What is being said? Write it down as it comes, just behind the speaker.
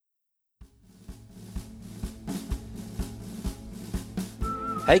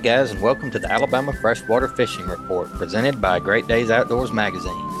Hey guys, and welcome to the Alabama Freshwater Fishing Report presented by Great Days Outdoors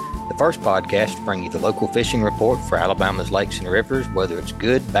magazine, the first podcast to bring you the local fishing report for Alabama's lakes and rivers, whether it's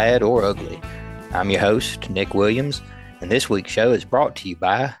good, bad, or ugly. I'm your host, Nick Williams, and this week's show is brought to you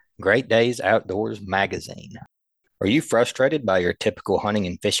by Great Days Outdoors magazine. Are you frustrated by your typical hunting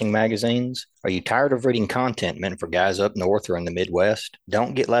and fishing magazines? Are you tired of reading content meant for guys up north or in the Midwest?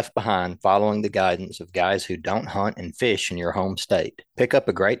 Don't get left behind following the guidance of guys who don't hunt and fish in your home state. Pick up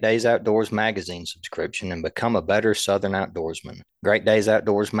a Great Days Outdoors magazine subscription and become a better Southern outdoorsman. Great Days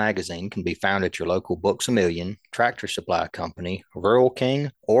Outdoors magazine can be found at your local Books A Million, Tractor Supply Company, Rural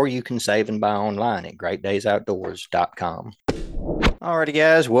King, or you can save and buy online at greatdaysoutdoors.com. Alrighty,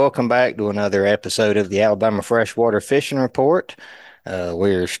 guys, welcome back to another episode of the Alabama Freshwater Fishing Report.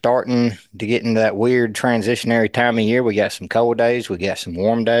 We're starting to get into that weird transitionary time of year. We got some cold days, we got some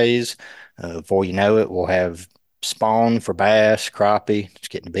warm days. Before you know it, we'll have spawn for bass, crappie. It's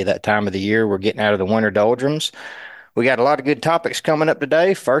getting to be that time of the year. We're getting out of the winter doldrums. We got a lot of good topics coming up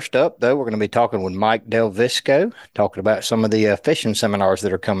today. First up, though, we're going to be talking with Mike Del Visco, talking about some of the fishing seminars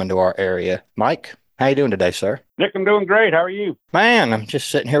that are coming to our area. Mike, how you doing today, sir? Nick, I'm doing great. How are you? Man, I'm just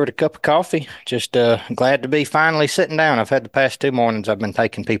sitting here with a cup of coffee. Just glad to be finally sitting down. I've had the past 2 mornings. I've been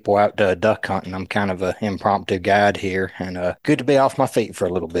taking people out duck hunting. I'm kind of an impromptu guide here, and good to be off my feet for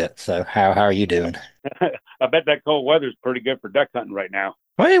a little bit. So, how are you doing? I bet that cold weather's pretty good for duck hunting right now.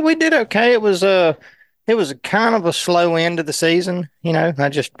 Well, we did okay. It was a kind of a slow end of the season,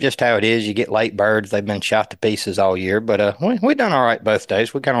 not just how it is. You get late birds. They've been shot to pieces all year, but we done all right both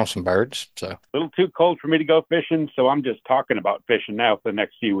days. We got on some birds, so. A little too cold for me to go fishing, so I'm just talking about fishing now for the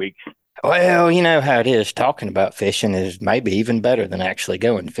next few weeks. Well, you know how it is. Talking about fishing is maybe even better than actually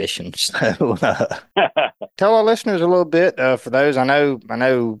going fishing. So tell our listeners a little bit, for those. I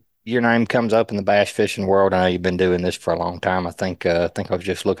know your name comes up in the bass fishing world. I know you've been doing this for a long time. I think I was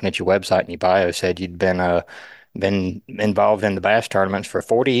just looking at your website and your bio said you'd been involved in the bass tournaments for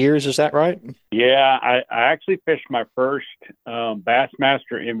 40 years. Is that right? Yeah, I actually fished my first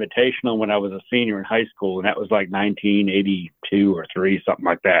Bassmaster Invitational when I was a senior in high school, and that was like 1982 or 3, something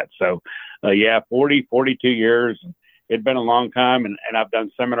like that. So, 42 years. It'd been a long time, and I've done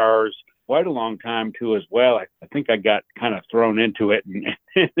seminars quite a long time too as well. I think I got kind of thrown into it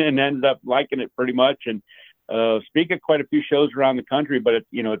and ended up liking it pretty much, and speak at quite a few shows around the country. But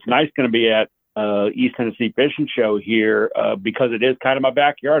it's nice going to be at East Tennessee Fishing Show here because it is kind of my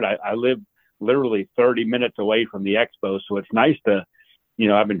backyard. I live literally 30 minutes away from the expo, so it's nice to,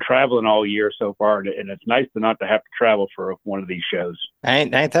 I've been traveling all year so far, and it's nice to not to have to travel for one of these shows.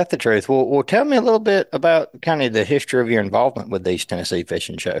 Ain't that the truth? Well, tell me a little bit about kind of the history of your involvement with the East Tennessee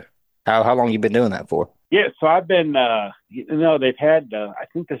Fishing Show. How long you been doing that for? Yeah, so I've been, they've had, I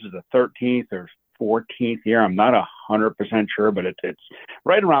think this is the 13th or 14th year. I'm not 100% sure, but it's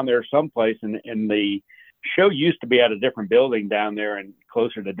right around there someplace. And the show used to be at a different building down there and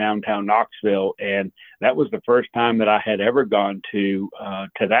closer to downtown Knoxville. And that was the first time that I had ever gone to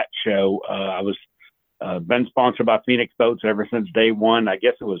that show. I was been sponsored by Phoenix Boats ever since day one. I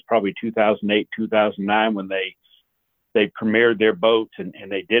guess it was probably 2008, 2009 when they premiered their boats, and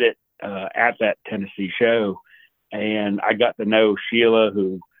they did it at that Tennessee show. And I got to know Sheila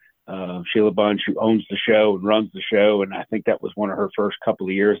Bunch, who owns the show and runs the show. And I think that was one of her first couple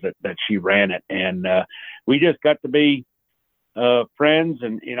of years that she ran it. And we just got to be friends.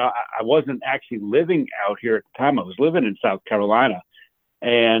 And, I wasn't actually living out here at the time. I was living in South Carolina.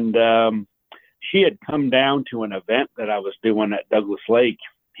 And she had come down to an event that I was doing at Douglas Lake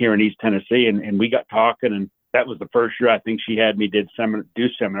here in East Tennessee. And we got talking, and that was the first year I think she had me do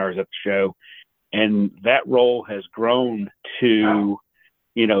seminars at the show. And that role has grown to,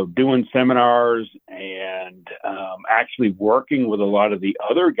 doing seminars and actually working with a lot of the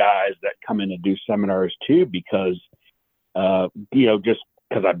other guys that come in and do seminars too, because, just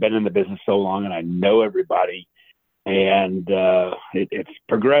because I've been in the business so long and I know everybody. And it's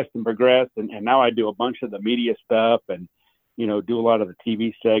progressed. And now I do a bunch of the media stuff and, do a lot of the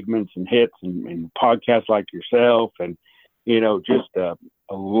TV segments and hits and podcasts like yourself, and, just a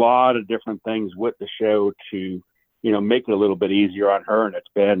lot of different things with the show to, make it a little bit easier on her. And it's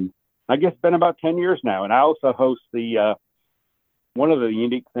been about 10 years now. And I also host one of the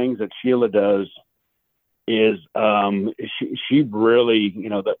unique things that Sheila does is she really,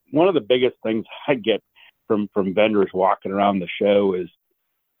 one of the biggest things I get from vendors walking around the show is,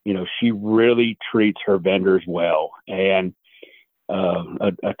 she really treats her vendors well. And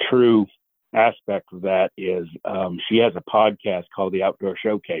a true aspect of that is she has a podcast called The Outdoor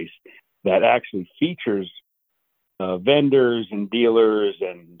Showcase that actually features vendors and dealers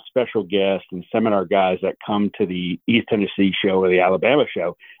and special guests and seminar guys that come to the East Tennessee show or the Alabama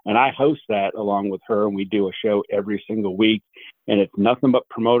show. And I host that along with her, and we do a show every single week. And it's nothing but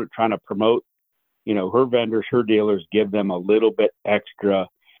trying to promote, her vendors, her dealers, give them a little bit extra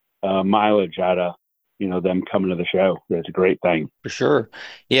mileage out of, them coming to the show. It's a great thing. For sure.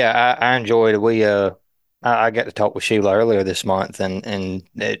 Yeah, I enjoyed it. I got to talk with Sheila earlier this month, and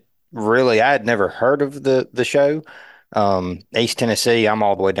it really, I had never heard of the show. East Tennessee, I'm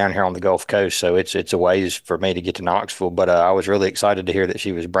all the way down here on the Gulf Coast, so it's a ways for me to get to Knoxville. But I was really excited to hear that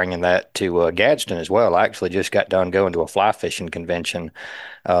she was bringing that to Gadsden as well. I actually just got done going to a fly fishing convention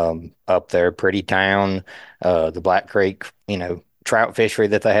up there, pretty town. The Black Creek, trout fishery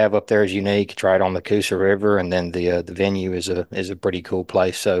that they have up there is unique. Try it on the Coosa River, and then the venue is a pretty cool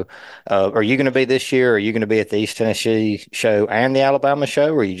place. So, are you going to be this year? Are you going to be at the East Tennessee show and the Alabama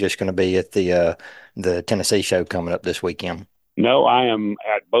show, or are you just going to be at the Tennessee show coming up this weekend? No, I am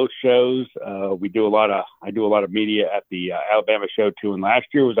at both shows. I do a lot of media at the Alabama show too. And last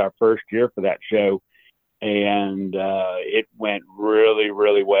year was our first year for that show, and it went really,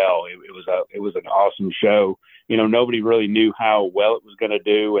 really well. It was an awesome show. Nobody really knew how well it was going to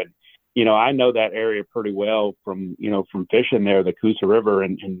do, and I know that area pretty well from fishing there, the Coosa River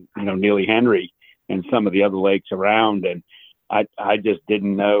and Neely Henry and some of the other lakes around, and I just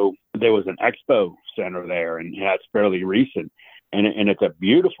didn't know there was an expo center there, and it's fairly recent, and it's a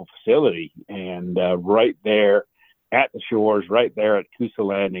beautiful facility, and right there at the shores, right there at Coosa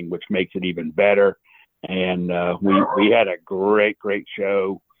Landing, which makes it even better. And we had a great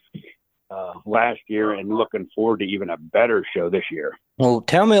show last year, and looking forward to even a better show this year. Well,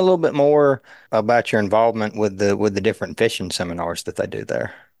 tell me a little bit more about your involvement with the different fishing seminars that they do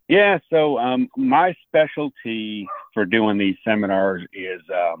there. Yeah, so my specialty for doing these seminars is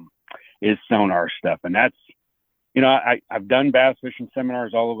sonar stuff, and that's I've done bass fishing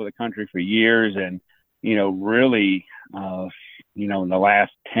seminars all over the country for years, and really in the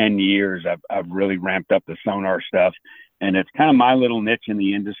last 10 years I've really ramped up the sonar stuff, and it's kind of my little niche in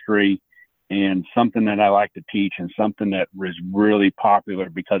the industry, and something that I like to teach, and something that was really popular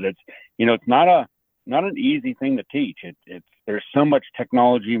because it's not an easy thing to teach. There's so much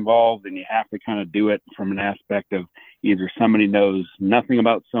technology involved, and you have to kind of do it from an aspect of either somebody knows nothing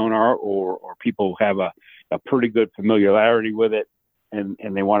about sonar, or people have a pretty good familiarity with it, and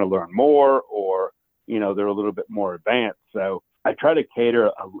they want to learn more, or they're a little bit more advanced. So I try to cater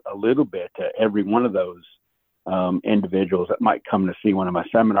a little bit to every one of those individuals that might come to see one of my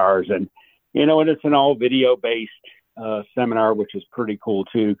seminars, and it's an all video based seminar, which is pretty cool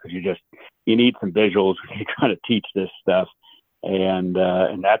too, because you need some visuals when you try to teach this stuff, and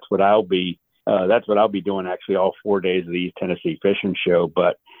that's what I'll be doing actually all 4 days of the East Tennessee Fishing Show.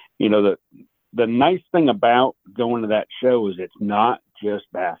 But the nice thing about going to that show is it's not just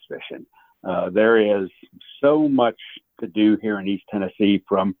bass fishing. There is so much to do here in East Tennessee,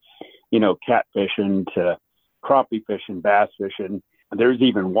 from catfishing to crappie fishing, bass fishing. There's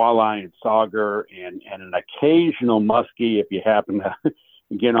even walleye and sauger, and an occasional muskie if you happen to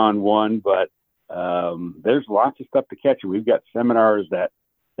get on one. But there's lots of stuff to catch. We've got seminars that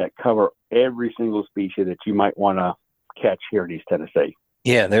cover every single species that you might want to catch here in East Tennessee.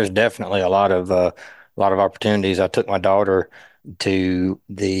 Yeah, there's definitely a lot of opportunities. I took my daughter to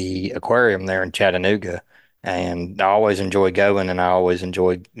the aquarium there in Chattanooga, and I always enjoy going, and I always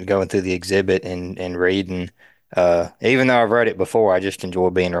enjoy going through the exhibit and reading. Even though I've read it before, I just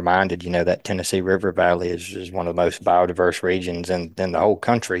enjoy being reminded, that Tennessee River Valley is one of the most biodiverse regions in the whole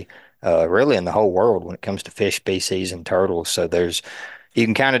country, really in the whole world when it comes to fish species and turtles. So you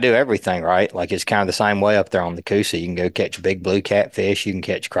can kind of do everything, right? Like it's kind of the same way up there on the Coosa. You can go catch big blue catfish, you can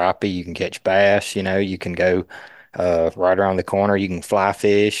catch crappie, you can catch bass, you can go right around the corner, you can fly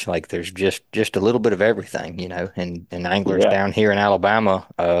fish. Like there's just a little bit of everything, and anglers Yeah. down here in Alabama,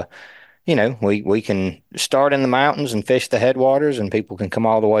 we can start in the mountains and fish the headwaters, and people can come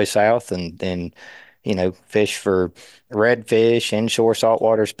all the way south and fish for redfish, inshore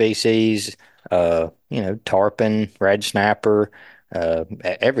saltwater species, tarpon, red snapper,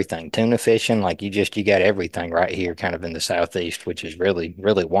 everything, tuna fishing. Like you got everything right here kind of in the southeast, which is really,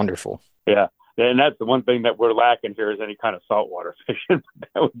 really wonderful. Yeah. And that's the one thing that we're lacking here, is any kind of saltwater fishing.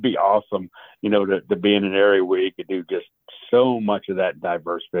 That would be awesome, to be in an area where you could do just so much of that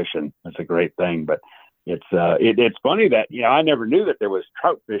diverse fishing. That's a great thing. But it's funny that, I never knew that there was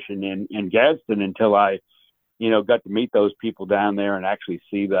trout fishing in Gadsden until I, got to meet those people down there and actually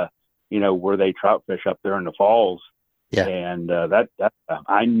see where they trout fish up there in the falls. Yeah. And that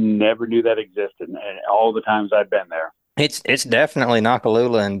I never knew that existed, and all the times I've been there. It's definitely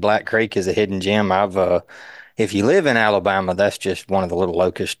Nakalula, and Black Creek is a hidden gem. if you live in Alabama, that's just one of the little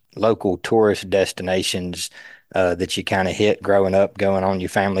local tourist destinations that you kind of hit growing up, going on your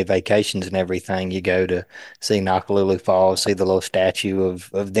family vacations and everything. You go to see Nakalulu Falls, see the little statue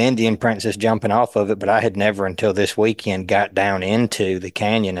of the Indian princess jumping off of it. But I had never until this weekend got down into the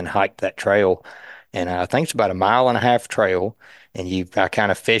canyon and hiked that trail. And I think it's about a mile and a half trail. And I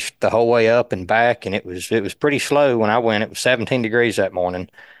kind of fished the whole way up and back, and it was pretty slow when I went. It was 17 degrees that morning.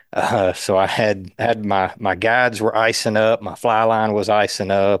 So I had my guides were icing up, my fly line was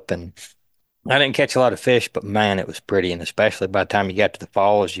icing up, and I didn't catch a lot of fish, but man, it was pretty. And especially by the time you got to the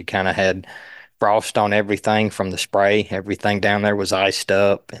falls, you kind of had frost on everything from the spray. Everything down there was iced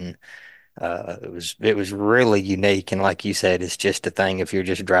up, and it was really unique. And like you said, it's just a thing. If you're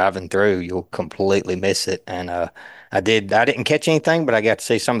just driving through, you'll completely miss it. And I didn't catch anything, but I got to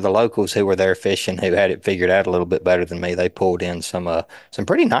see some of the locals who were there fishing who had it figured out a little bit better than me. They pulled in some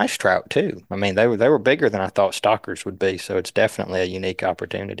pretty nice trout too. I mean, they were bigger than I thought stockers would be. So it's definitely a unique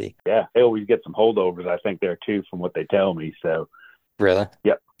opportunity. Yeah, they always get some holdovers, I think, there too, from what they tell me. So, Really?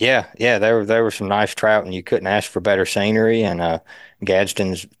 yep. Yeah. There were some nice trout, and you couldn't ask for better scenery. And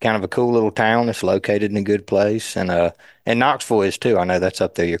Gadsden's kind of a cool little town. It's located in a good place, and Knoxville is too. I know that's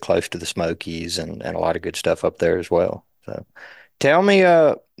up there. You're close to the Smokies, and a lot of good stuff up there as well. So, tell me,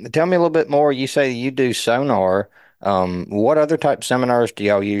 tell me a little bit more. You say you do sonar. What other type seminars do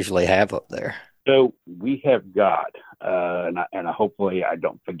y'all usually have up there? So we have got, and hopefully I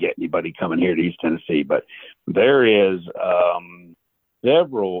don't forget anybody coming here to East Tennessee, but there is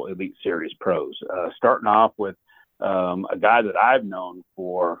several Elite Series pros, starting off with a guy that I've known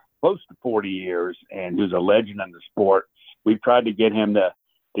for close to 40 years and who's a legend in the sport. We've tried to get him to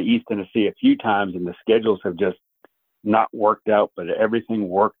East Tennessee a few times, and the schedules have just not worked out, but everything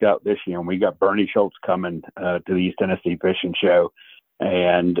worked out this year. And we got Bernie Schultz coming to the East Tennessee Fishing Show.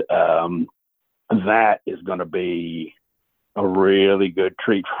 And that is going to be a really good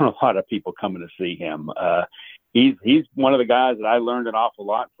treat for a lot of people coming to see him. He's one of the guys that I learned an awful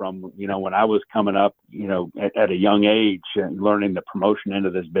lot from, when I was coming up, at a young age and learning the promotion into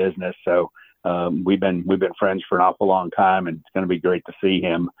this business. So we've been friends for an awful long time, and it's going to be great to see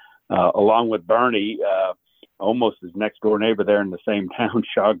him along with Bernie, almost his next door neighbor there in the same town,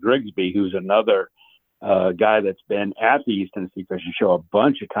 Shaw Grigsby, who's another guy that's been at the East Tennessee Fishing Show a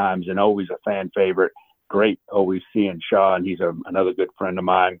bunch of times and always a fan favorite. Great always seeing Shaw, and he's another good friend of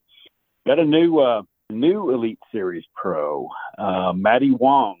mine. Got a new Elite Series pro, Matty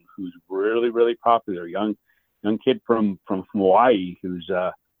Wong, who's really, really popular, young kid from Hawaii who's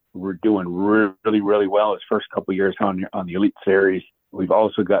we're doing really, really well his first couple years on the Elite Series. We've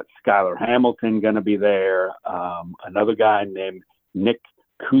also got Skylar Hamilton going to be there. Another guy named Nick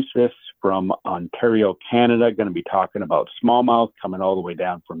Kusis from Ontario, Canada, going to be talking about smallmouth coming all the way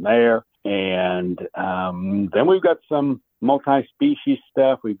down from there. And then we've got some multi-species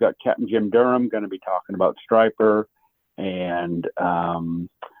stuff. We've got Captain Jim Durham going to be talking about striper and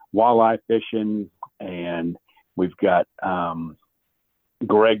walleye fishing. And we've got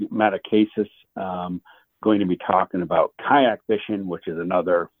Greg Matakasis going to be talking about kayak fishing, which is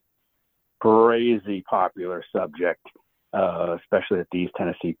another crazy popular subject, especially at the East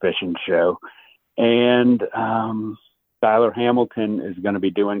Tennessee Fishing Show. And Skylar Hamilton is going to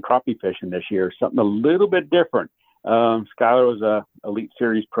be doing crappie fishing this year, something a little bit different. Skylar was a Elite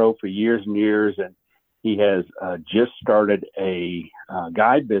Series pro for years and years, and he has just started a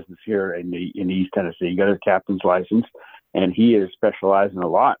guide business here in East Tennessee. He got his captain's license, and he is specializing a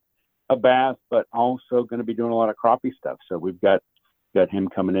lot of bass, but also going to be doing a lot of crappie stuff. So we've got him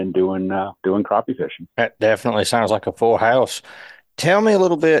coming in doing crappie fishing. That definitely sounds like a full house. Tell me a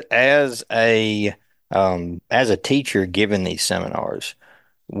little bit as a teacher giving these seminars,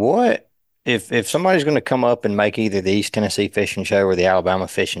 what if somebody's going to come up and make either the East Tennessee Fishing Show or the Alabama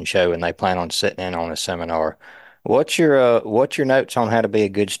Fishing Show and they plan on sitting in on a seminar, what's your notes on how to be a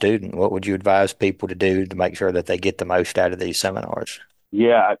good student? What would you advise people to do to make sure that they get the most out of these seminars?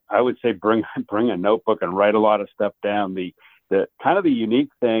 Yeah, I would say bring a notebook and write a lot of stuff down. The kind of the unique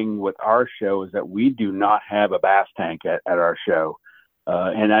thing with our show is that we do not have a bass tank at our show.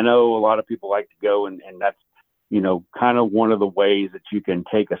 And I know a lot of people like to go, and that's, kind of one of the ways that you can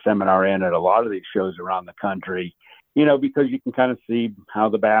take a seminar in at a lot of these shows around the country, because you can kind of see how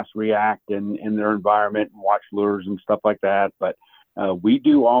the bass react in their environment and watch lures and stuff like that. But we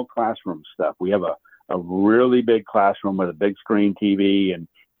do all classroom stuff. We have a really big classroom with a big screen TV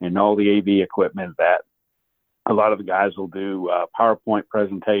and all the AV equipment that a lot of the guys will do PowerPoint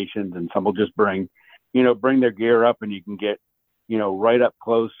presentations, and some will just bring their gear up, and you can get, right up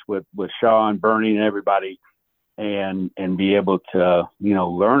close with Shaw and Bernie and everybody and be able to,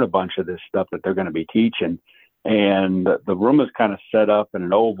 learn a bunch of this stuff that they're going to be teaching. and the room is kind of set up in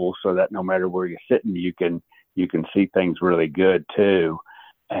an oval so that no matter where you're sitting, you can see things really good too.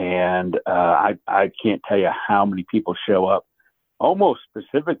 And I can't tell you how many people show up almost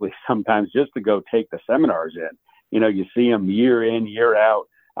specifically sometimes just to go take the seminars in. You see them year in, year out.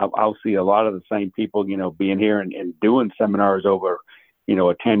 I'll see a lot of the same people, being here and doing seminars over, a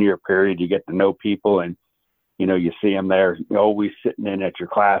 10-year period. You get to know people, and, you see them there always sitting in at your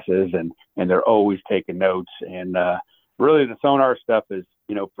classes, and they're always taking notes. And really the sonar stuff is,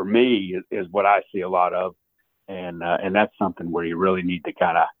 for me, is what I see a lot of. And that's something where you really need to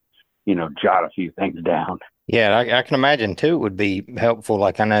kind of, jot a few things down. Yeah, I can imagine too. It would be helpful.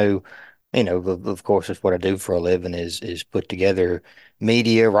 Like I know, of course, it's what I do for a living is put together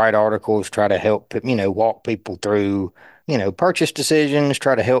media, write articles, try to help, walk people through, purchase decisions,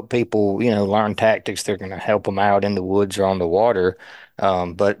 try to help people, learn tactics that are going to help them out in the woods or on the water.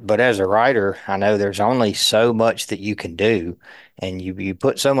 But as a writer, I know there's only so much that you can do, and you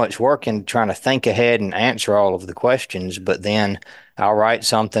put so much work in trying to think ahead and answer all of the questions, but then I'll write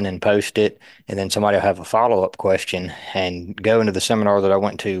something and post it, and then somebody will have a follow-up question. And go into the seminar that I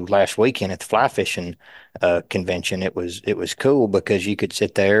went to last weekend at the fly fishing convention. It was cool because you could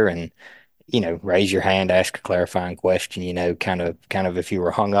sit there and raise your hand, ask a clarifying question. Kind of if you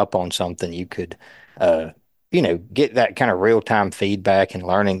were hung up on something, you could uh, get that kind of real-time feedback and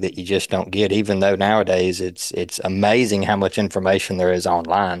learning that you just don't get. Even though nowadays it's amazing how much information there is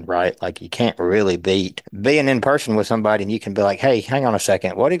online, right? Like you can't really beat being in person with somebody, and you can be like, "Hey, hang on a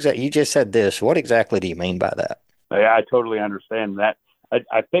second. What exactly you just said this? What exactly do you mean by that?" Yeah, I totally understand that.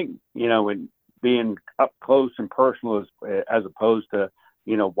 I think, in being up close and personal as opposed to,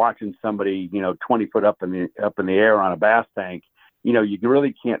 watching somebody, 20 foot up in the air on a bass tank, you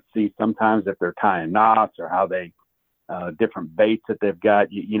really can't see sometimes if they're tying knots or how they, different baits that they've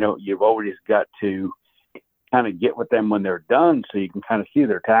got. You've always got to kind of get with them when they're done so you can kind of see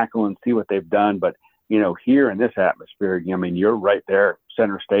their tackle and see what they've done. But, here in this atmosphere, I mean, you're right there,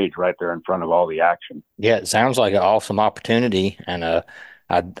 center stage, right there in front of all the action. Yeah, it sounds like an awesome opportunity, and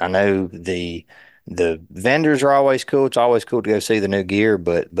I know the vendors are always cool. It's always cool to go see the new gear,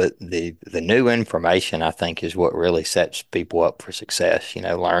 but the new information I think is what really sets people up for success.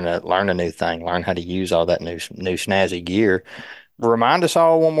 Learn a new thing, learn how to use all that new snazzy gear. Remind us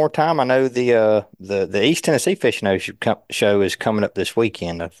all one more time. I know the East Tennessee Fishing Show is coming up this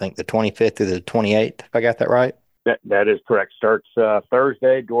weekend. I think the 25th through the 28th, if I got that right. That is correct. Starts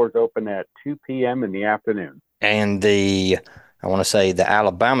Thursday. Doors open at 2 p.m. in the afternoon. And I want to say the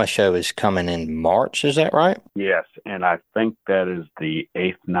Alabama show is coming in March. Is that right? Yes, and I think that is the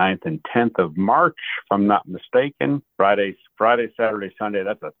 8th, 9th, and 10th of March, if I'm not mistaken. Friday, Saturday, Sunday.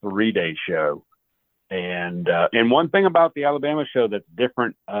 That's a 3-day show. And one thing about the Alabama show that's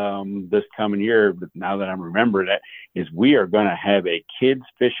different this coming year, now that I'm remembering it, is we are going to have a kids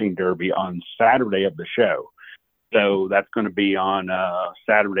fishing derby on Saturday of the show. So that's going to be on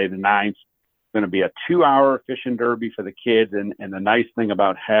Saturday the 9th. It's going to be a 2-hour fishing derby for the kids. And the nice thing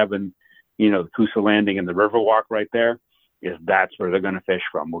about having, the Coosa Landing and the Riverwalk right there is that's where they're going to fish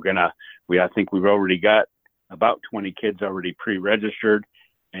from. I think we've already got about 20 kids already pre-registered,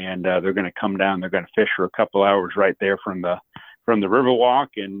 and they're going to come down. They're going to fish for a couple hours right there from the Riverwalk,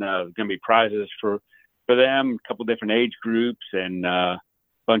 and there's going to be prizes for them, a couple different age groups, and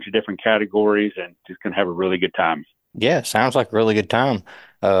bunch of different categories, and just going to have a really good time. Yeah, sounds like a really good time.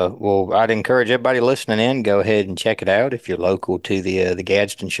 Well, I'd encourage everybody listening in, go ahead and check it out if you're local to the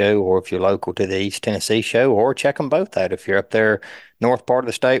Gadsden show, or if you're local to the East Tennessee show, or check them both out. If you're up there north part of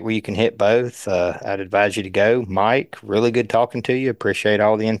the state where you can hit both, I'd advise you to go. Mike, really good talking to you. Appreciate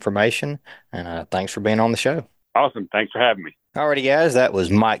all the information, and thanks for being on the show. Awesome. Thanks for having me. Alrighty, guys, that was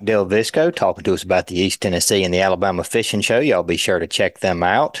Mike Del Visco talking to us about the East Tennessee and the Alabama Fishing Show. Y'all be sure to check them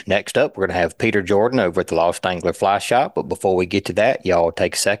out. Next up, we're going to have Peter Jordan over at the Lost Angler Fly Shop. But before we get to that, y'all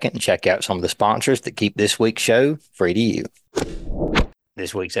take a second and check out some of the sponsors that keep this week's show free to you.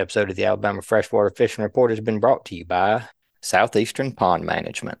 This week's episode of the Alabama Freshwater Fishing Report has been brought to you by Southeastern Pond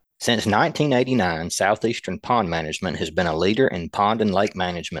Management. Since 1989, Southeastern Pond Management has been a leader in pond and lake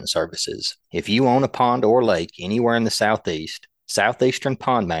management services. If you own a pond or lake anywhere in the Southeast, Southeastern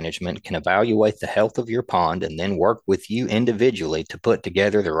Pond Management can evaluate the health of your pond and then work with you individually to put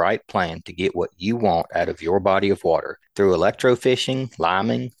together the right plan to get what you want out of your body of water. Through electrofishing,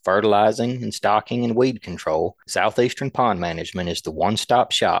 liming, fertilizing, and stocking and weed control, Southeastern Pond Management is the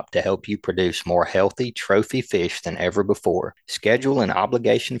one-stop shop to help you produce more healthy trophy fish than ever before. Schedule an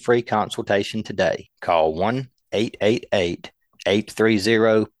obligation-free consultation today. Call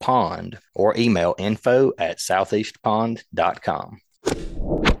 1-888-830-POND or email info@southeastpond.com.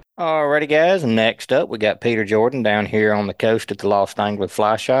 Alrighty, guys. Next up, we got Peter Jordan down here on the coast at the Lost Angler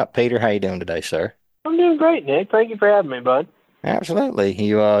Fly Shop. Peter, how you doing today, sir? I'm doing great, Nick. Thank you for having me, bud. Absolutely.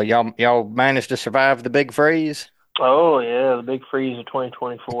 Y'all managed to survive the big freeze? Oh yeah, the big freeze of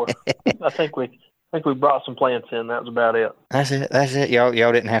 2024. I think we brought some plants in. That was about it. That's it. That's it. Y'all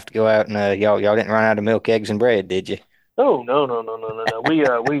didn't have to go out and y'all didn't run out of milk, eggs, and bread, did you? Oh no no no no no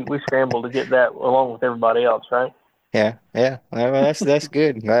no. We scrambled to get that along with everybody else, right? Yeah, yeah. Well, that's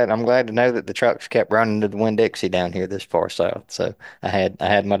good. I'm glad to know that the trucks kept running to the Winn-Dixie down here this far south. So I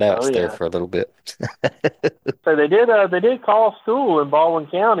had my Oh doubts there yeah. for a little bit. So they did call school in Baldwin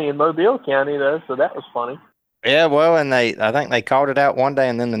County and Mobile County though, so that was funny. Yeah, well, and I think they called it out one day,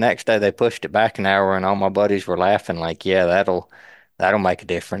 and then the next day they pushed it back an hour, and all my buddies were laughing like, "Yeah, that'll make a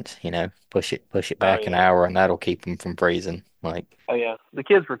difference, push it Oh back an yeah. hour, and that'll keep them from freezing." Like, Oh yeah. The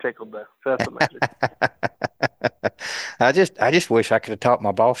kids were tickled though, so that's what matters. I just wish I could have talked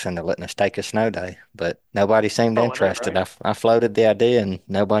my boss into letting us take a snow day, but nobody seemed Oh, I know, interested. right? I floated the idea, and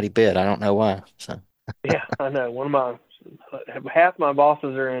nobody bid. I don't know why. So. Yeah, I know. One of my half my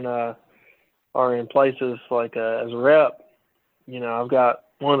bosses are in places like as a rep. I've got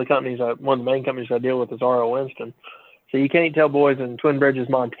one of the main companies I deal with is R.O. Winston. So you can't tell boys in Twin Bridges,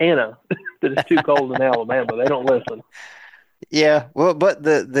 Montana, that it's too cold in Alabama. They don't listen. Yeah, well, but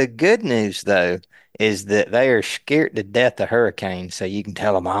the good news though is that they are scared to death of hurricanes. So you can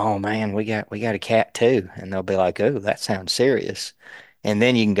tell them, "Oh man, we got a cat too," and they'll be like, "Oh, that sounds serious." And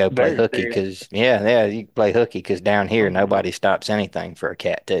then you can go play Very hooky serious. because yeah, you can play hooky because down here Mm-hmm. nobody stops anything for a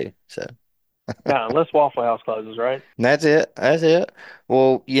cat too. So. Yeah, unless Waffle House closes, right? That's it. That's it.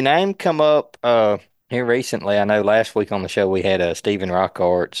 Well, your name come up here recently. I know last week on the show we had Stephen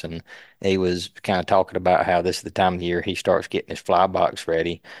Rockarts, and he was kind of talking about how this is the time of year he starts getting his fly box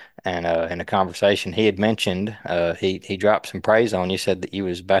ready. And in a conversation he had mentioned, he dropped some praise on you, said that you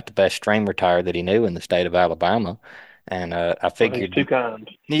was about the best streamer tire that he knew in the state of Alabama. And I Well, he's too figured kind.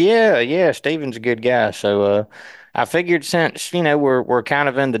 yeah, yeah, Steven's a good guy. So I figured since, we're kind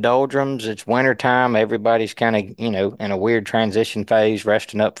of in the doldrums, it's winter time, everybody's kind of, in a weird transition phase,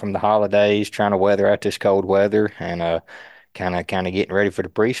 resting up from the holidays, trying to weather out this cold weather and kind of getting ready for the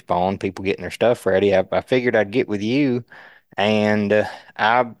pre-spawn, people getting their stuff ready. I figured I'd get with you and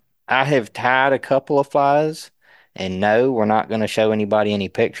I I have tied a couple of flies. And no, we're not going to show anybody any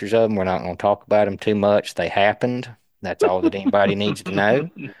pictures of them. We're not going to talk about them too much. They happened. That's all that anybody needs to know.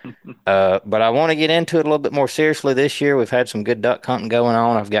 But I want to get into it a little bit more seriously this year. We've had some good duck hunting going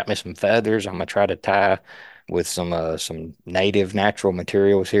on. I've got me some feathers. I'm gonna try to tie with some native natural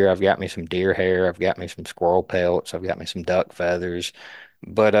materials here. I've got me some deer hair. I've got me some squirrel pelts. I've got me some duck feathers.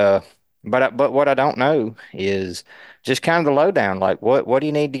 But but what I don't know is just kind of the lowdown. Like what do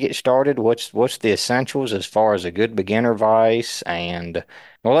you need to get started? What's the essentials as far as a good beginner vice? And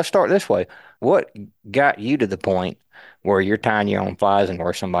well, let's start this way. What got you to the point where you're tying your own flies and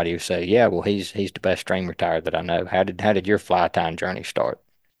where somebody would say, yeah, well, he's the best stream retired that I know. How did your fly tying journey start?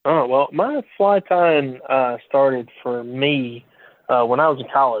 Oh, well, my fly tying started for me when I was in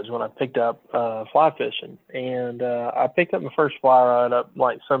college when I picked up fly fishing. And I picked up my first fly rod up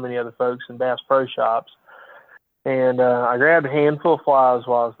like so many other folks in Bass Pro Shops. And I grabbed a handful of flies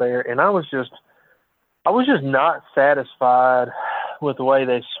while I was there. And I was just not satisfied with the way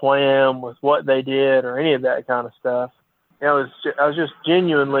they swam, with what they did, or any of that kind of stuff. I was just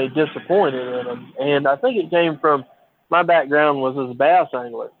genuinely disappointed in them, and I think it came from my background was as a bass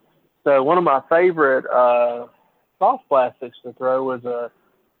angler. So one of my favorite soft plastics to throw was a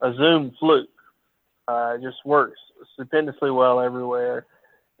Zoom fluke. It just works stupendously well everywhere.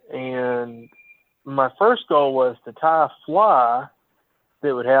 And my first goal was to tie a fly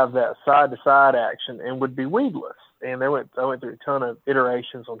that would have that side to side action and would be weedless. And I went through a ton of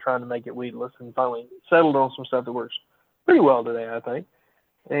iterations on trying to make it weedless, and finally settled on some stuff that works pretty well today, I think.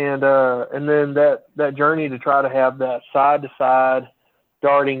 And then that journey to try to have that side to side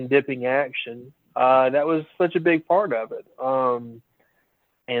darting, dipping action, that was such a big part of it.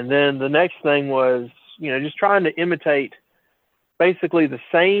 And then the next thing was, just trying to imitate basically the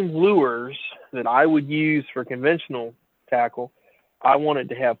same lures that I would use for conventional tackle. I wanted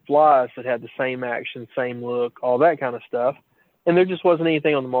to have flies that had the same action, same look, all that kind of stuff. And there just wasn't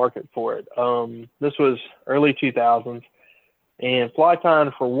anything on the market for it. This was early 2000s, and fly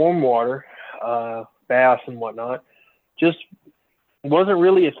tying for warm water, bass and whatnot, just wasn't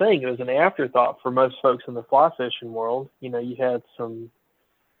really a thing. It was an afterthought for most folks in the fly fishing world. You had some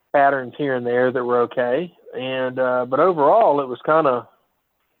patterns here and there that were okay, and but overall, it was kind of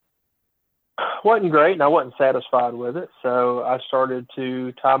wasn't great, and I wasn't satisfied with it. So I started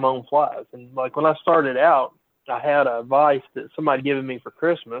to tie my own flies. And like when I started out, I had a vise that somebody given me for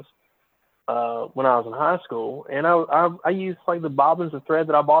Christmas when I was in high school, and I used like the bobbins of thread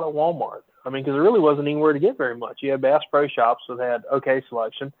that I bought at Walmart. I mean, because there really wasn't anywhere to get very much. You had Bass Pro Shops that had okay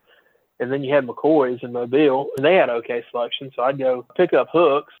selection, and then you had McCoy's in Mobile, and they had okay selection. So I'd go pick up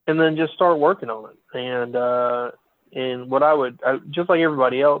hooks and then just start working on it. And what just like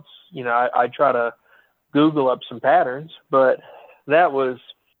everybody else, I'd try to Google up some patterns, but that was,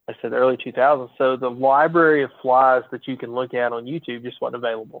 I said, the early 2000s. So the library of flies that you can look at on YouTube just wasn't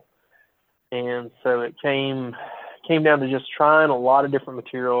available. And so it came down to just trying a lot of different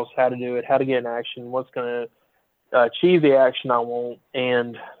materials, how to do it, how to get in action, what's going to achieve the action I want.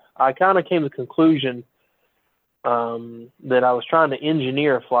 And I kind of came to the conclusion that I was trying to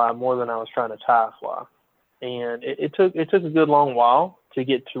engineer a fly more than I was trying to tie a fly. And it took a good long while to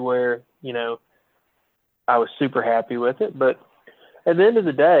get to where, I was super happy with it. But at the end of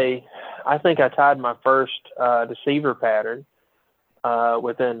the day, I think I tied my first deceiver pattern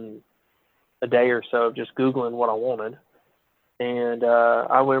within a day or so of just Googling what I wanted. And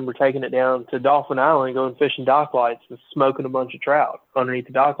I remember taking it down to Dolphin Island and going fishing dock lights and smoking a bunch of trout underneath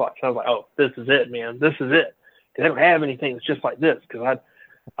the dock lights. And I was like, oh, this is it, man. This is it. They don't have anything that's just like this. Because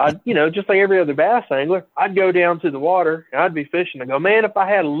I'd just like every other bass angler, I'd go down to the water and I'd be fishing. I go, man, if I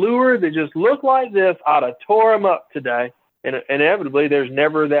had a lure that just looked like this, I'd have tore them up today. And inevitably, there's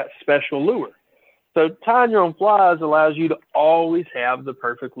never that special lure. So tying your own flies allows you to always have the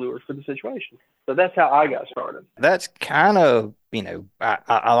perfect lure for the situation. So that's how I got started. That's kind of,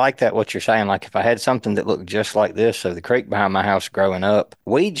 I like that, what you're saying. Like if I had something that looked just like this, so the creek behind my house growing up,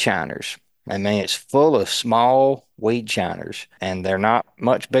 weed shiners. I mean, it's full of small weed shiners, and they're not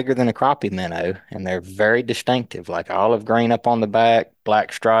much bigger than a crappie minnow, and they're very distinctive, like olive green up on the back,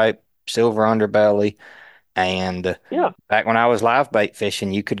 black stripe, silver underbelly. And back when I was live bait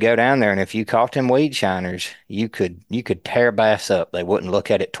fishing, you could go down there, and if you caught them weed shiners, you could tear bass up. They wouldn't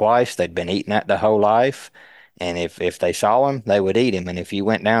look at it twice. They'd been eating that the whole life, and if they saw them, they would eat them. And if you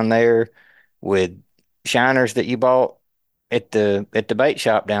went down there with shiners that you bought at the bait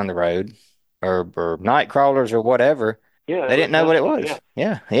shop down the road, or night crawlers or whatever, they didn't know what it was.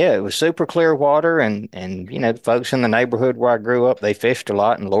 Yeah. It was super clear water, and the folks in the neighborhood where I grew up, they fished a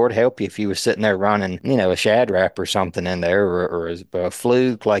lot, and Lord help you if you was sitting there running, a shad rap or something in there, or a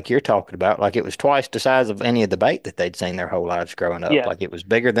fluke like you're talking about, like it was twice the size of any of the bait that they'd seen their whole lives growing up. Like it was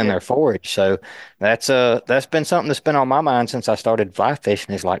bigger than their forage. So that's been something that's been on my mind since I started fly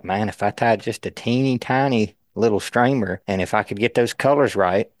fishing. Is like, man, if I tied just a teeny tiny little streamer, and if I could get those colors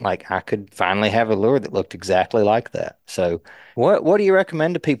right, like I could finally have a lure that looked exactly like that. So what do you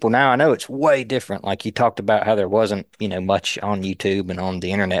recommend to people now? I know it's way different. Like you talked about how there wasn't, much on YouTube and on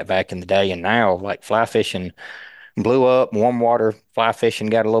the internet back in the day, and now like fly fishing blew up, warm water fly fishing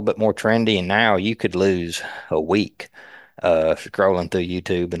got a little bit more trendy, and now you could lose a week scrolling through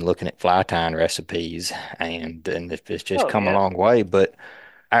YouTube and looking at fly tying recipes, and it's just come a long way. But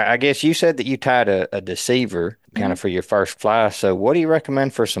I guess you said that you tied a deceiver kind of for your first fly. So what do you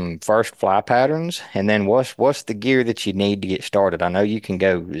recommend for some first fly patterns? And then what's the gear that you need to get started? I know you can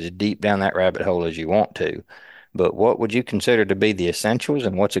go as deep down that rabbit hole as you want to, but what would you consider to be the essentials,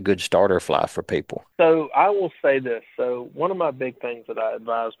 and what's a good starter fly for people? So I will say this. So one of my big things that I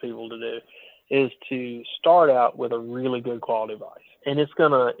advise people to do is to start out with a really good quality vise. And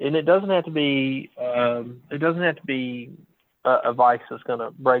it doesn't have to be a vise that's going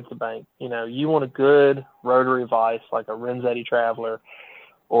to break the bank. You want a good rotary vise like a Renzetti Traveler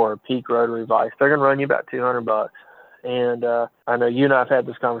or a Peak rotary vise. They're going to run you about $200. And I know you and I have had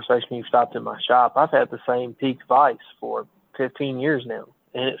this conversation. You've stopped in my shop. I've had the same Peak vise for 15 years now,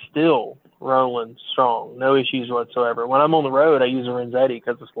 and it's still rolling strong. No issues whatsoever. When I'm on the road, I use a Renzetti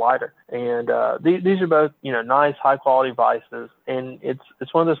because it's lighter. And these are both, nice, high-quality vices. And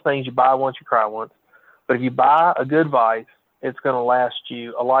it's one of those things you buy once, you cry once. But if you buy a good vise, it's going to last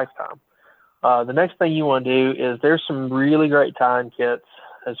you a lifetime. The next thing you want to do is there's some really great tying kits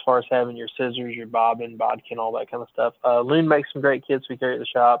as far as having your scissors, your bobbin, bodkin, all that kind of stuff. Loon makes some great kits we carry at the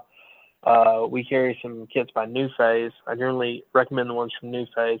shop. We carry some kits by New Phase. I generally recommend the ones from New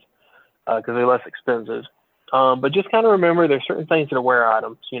Phase because they're less expensive. But just kind of remember there's certain things that are wear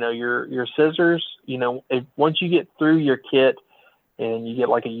items. Your scissors, once you get through your kit, and you get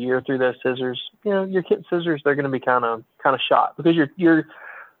like a year through those scissors, your kit scissors, they're going to be kind of shot, because you're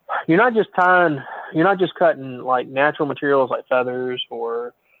not just cutting like natural materials like feathers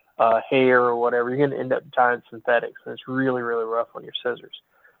or hair or whatever. You're going to end up tying synthetics, and it's really, really rough on your scissors.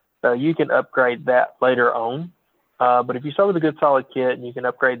 So you can upgrade that later on. But if you start with a good solid kit and you can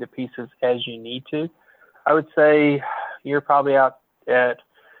upgrade the pieces as you need to, I would say you're probably out at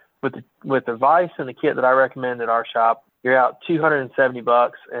with the vise and the kit that I recommend at our shop, you're out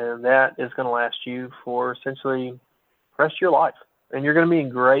 $270, and that is going to last you for essentially the rest of your life, and you're going to be in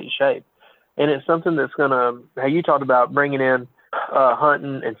great shape. And it's something that's going to, how you talked about bringing in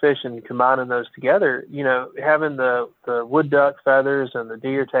hunting and fishing, combining those together, having the wood duck feathers and the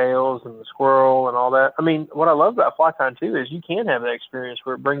deer tails and the squirrel and all that. I mean, what I love about fly tying too is you can have that experience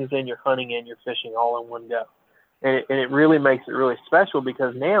where it brings in your hunting and your fishing all in one go. And it really makes it really special,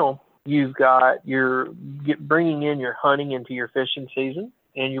 because now you've got bringing in your hunting into your fishing season,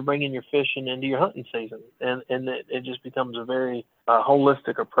 and you're bringing your fishing into your hunting season. And it just becomes a very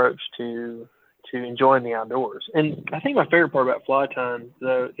holistic approach to enjoying the outdoors. And I think my favorite part about fly tying,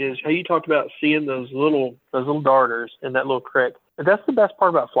 though, is how you talked about seeing those little darters in that little creek. And that's the best part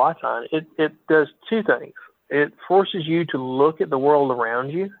about fly tying. It does two things. It forces you to look at the world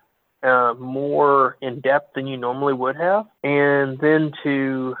around you more in depth than you normally would have, and then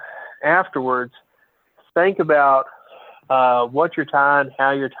to afterwards think about what you're tying, how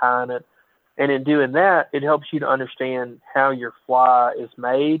you're tying it, and in doing that, it helps you to understand how your fly is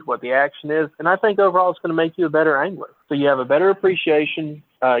made, what the action is, and I think overall it's going to make you a better angler. So you have a better appreciation,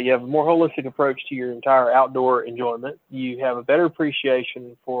 you have a more holistic approach to your entire outdoor enjoyment, you have a better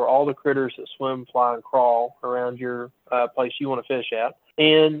appreciation for all the critters that swim, fly, and crawl around your place you want to fish at.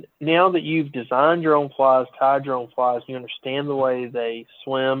 And now that you've designed your own flies, tied your own flies, you understand the way they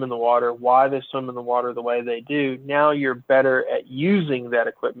swim in the water, why they swim in the water the way they do, now you're better at using that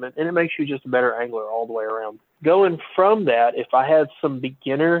equipment, and it makes you just a better angler all the way around. Going from that, if I had some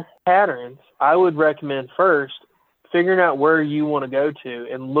beginner patterns, I would recommend first figuring out where you want to go to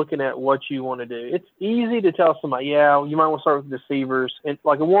and looking at what you want to do. It's easy to tell somebody, yeah, you might want to start with deceivers. And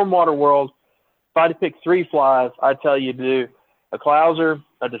like a warm water world, if I had to pick 3 flies, I'd tell you to do a clouser,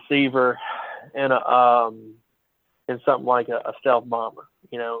 a deceiver, and something like a stealth bomber,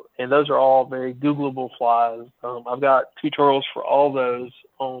 and those are all very Googleable flies. I've got tutorials for all those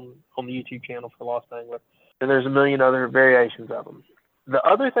on the YouTube channel for Lost Angler, and there's a million other variations of them. The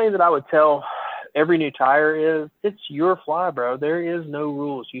other thing that I would tell every new tyer is, it's your fly, bro. There is no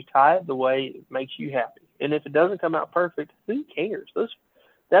rules. You tie it the way it makes you happy, and if it doesn't come out perfect, who cares? Those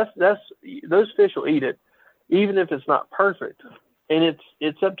fish will eat it, even if it's not perfect. And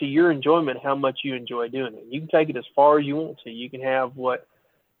it's up to your enjoyment how much you enjoy doing it. You can take it as far as you want to. You can have what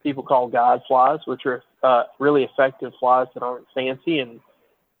people call guide flies, which are really effective flies that aren't fancy and,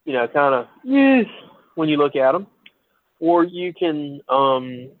 kind of when you look at them. Or you can,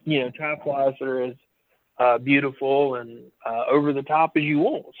 tie flies that are as beautiful and over the top as you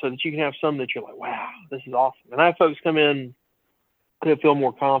want, so that you can have some that you're like, wow, this is awesome. And I have folks come in that feel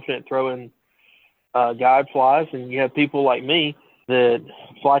more confident throwing guide flies, and you have people like me that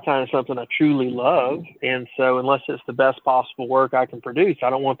fly tying is something I truly love, and so unless it's the best possible work I can produce, I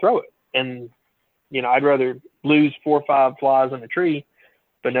don't want to throw it. And I'd rather lose 4 or 5 flies in a tree,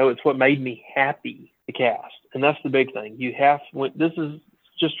 but no, it's what made me happy to cast, and that's the big thing. This is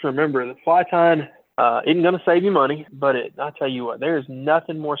just to remember that fly tying isn't going to save you money, but I tell you what, there is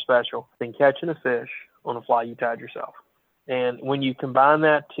nothing more special than catching a fish on a fly you tied yourself. And when you combine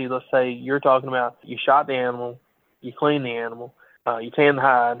that to, let's say you're talking about, you shot the animal, you clean the animal, you tan the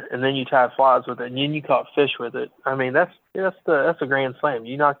hide, and then you tie flies with it, and then you caught fish with it. I mean, that's a grand slam.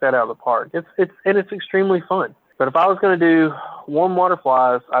 You knock that out of the park. It's extremely fun. But if I was going to do warm water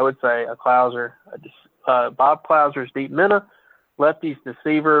flies, I would say a clouser, Bob Clouser's Deep Minnow, Lefty's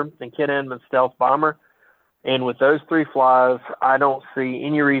Deceiver, and Kit Edmonds Stealth Bomber. And with those 3 flies, I don't see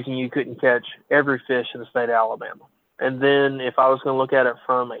any reason you couldn't catch every fish in the state of Alabama. And then if I was going to look at it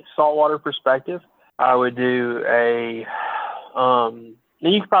from a saltwater perspective, I would do and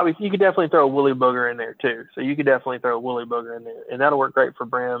you could definitely throw a woolly booger in there too. So you could definitely throw a woolly booger in there, and that'll work great for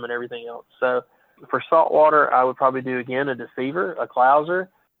brim and everything else. So for saltwater, I would probably do, again, a deceiver, a clouser.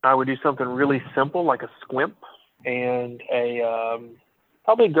 I would do something really simple like a squimp and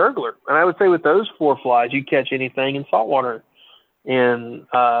probably a gurgler. And I would say with those 4 flies, you catch anything in saltwater in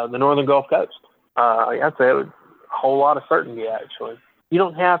the northern Gulf Coast. I'd say it would a whole lot of certainty, actually. You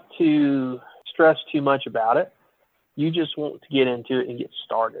don't have to stress too much about it. You just want to get into it and get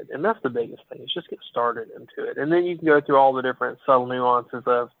started. And that's the biggest thing, is just get started into it. And then you can go through all the different subtle nuances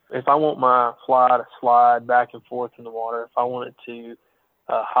of, if I want my fly to slide back and forth in the water, if I want it to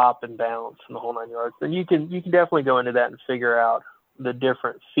hop and bounce and the whole 9 yards, then you can definitely go into that and figure out the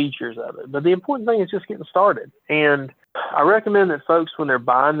different features of it. But the important thing is just getting started. And I recommend that folks, when they're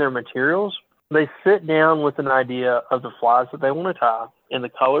buying their materials, they sit down with an idea of the flies that they want to tie and the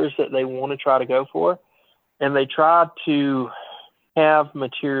colors that they want to try to go for. And they try to have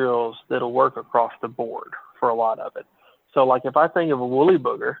materials that'll work across the board for a lot of it. So like if I think of a woolly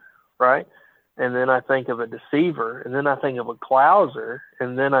booger, right? And then I think of a deceiver, and then I think of a clouser,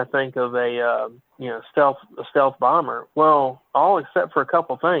 and then I think of a stealth bomber. Well, all except for a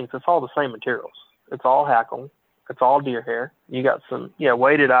couple things, it's all the same materials. It's all hackle, it's all deer hair. You got some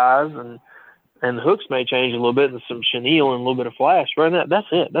weighted eyes, and the hooks may change a little bit, and some chenille and a little bit of flash. Right now, that's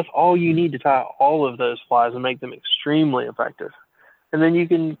it. That's all you need to tie all of those flies and make them extremely effective. And then you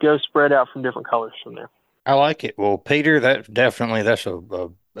can go spread out from different colors from there. I like it. Well, Peter, that's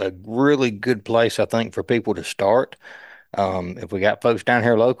a really good place, I think, for people to start. If we got folks down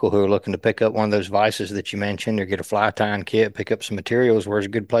here local who are looking to pick up one of those vices that you mentioned or get a fly tying kit, pick up some materials, where's a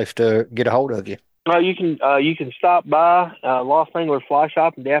good place to get a hold of you? You can stop by Lost Angler Fly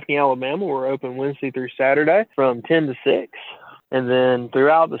Shop in Daphne, Alabama. We're open Wednesday through Saturday from 10 to 6. And then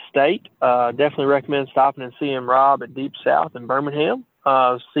throughout the state, definitely recommend stopping and seeing Rob at Deep South in Birmingham.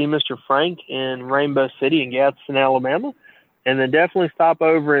 See Mr. Frank in Rainbow City in Gadsden, Alabama. And then definitely stop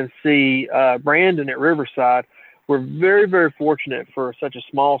over and see Brandon at Riverside. We're very, very fortunate for such a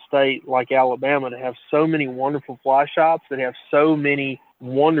small state like Alabama to have so many wonderful fly shops that have so many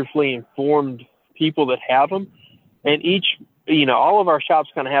wonderfully informed people that have them. And all of our shops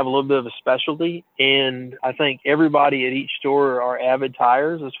kind of have a little bit of a specialty. And I think everybody at each store are avid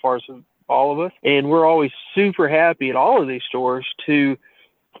tyers as far as all of us. And we're always super happy at all of these stores to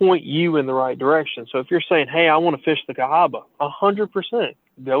point you in the right direction. So if you're saying, hey, I want to fish the Cahaba, 100%,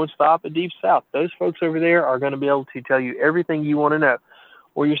 go and stop at Deep South. Those folks over there are going to be able to tell you everything you want to know.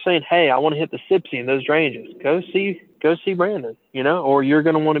 Or you're saying, hey, I want to hit the Sipsey and those ranges, go see Brandon, or you're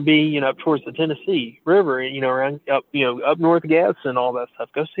going to want to be, up towards the Tennessee River, around up north of Gadsden and all that stuff.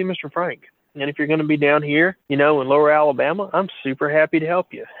 Go see Mr. Frank. And if you're going to be down here, in lower Alabama, I'm super happy to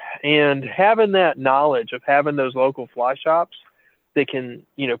help you. And having that knowledge of having those local fly shops that can,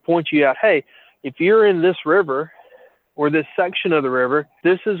 point you out, hey, if you're in this river or this section of the river,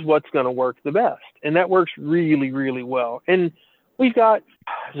 this is what's going to work the best. And that works really, really well. And we've got,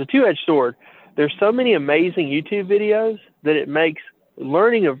 it's a two-edged sword. There's so many amazing YouTube videos that it makes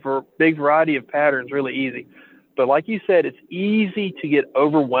learning a big variety of patterns really easy. But like you said, it's easy to get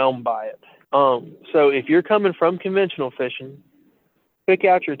overwhelmed by it. So if you're coming from conventional fishing, pick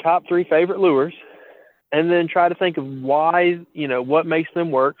out your top 3 favorite lures and then try to think of why, what makes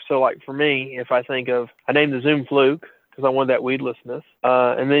them work. So like for me, if I think of, I named the Zoom Fluke because I wanted that weedlessness.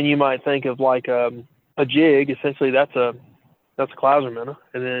 And then you might think of like a jig. Essentially that's a clouser minnow.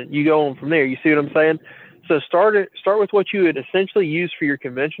 And then you go on from there. You see what I'm saying? So start with what you would essentially use for your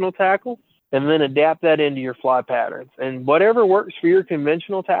conventional tackle and then adapt that into your fly patterns. And whatever works for your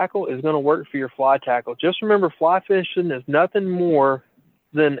conventional tackle is going to work for your fly tackle. Just remember, fly fishing is nothing more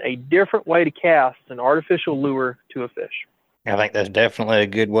than a different way to cast an artificial lure to a fish. I think that's definitely a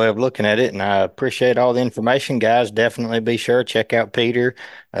good way of looking at it, and I appreciate all the information, guys. Definitely be sure check out Peter,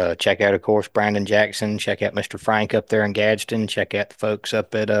 check out, of course, Brandon Jackson, check out Mr. Frank up there in Gadsden, check out the folks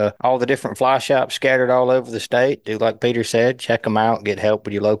up at all the different fly shops scattered all over the state. Do like Peter said, check them out, get help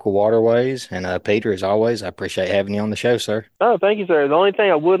with your local waterways. And Peter, as always, I appreciate having you on the show, sir. Oh, thank you, sir. The only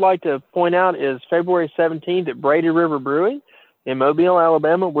thing I would like to point out is February 17th at Brady River Brewing in Mobile,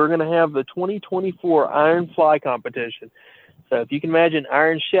 Alabama. We're going to have the 2024 Iron Fly Competition. So if you can imagine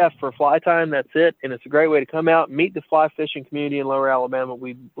Iron Chef for fly time, that's it. And it's a great way to come out and meet the fly fishing community in Lower Alabama.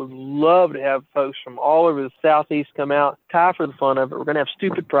 We would love to have folks from all over the Southeast come out, tie for the fun of it. We're going to have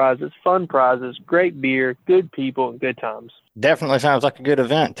stupid prizes, fun prizes, great beer, good people, and good times. Definitely sounds like a good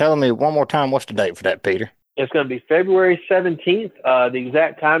event. Tell me one more time, what's the date for that, Peter? It's going to be February 17th, the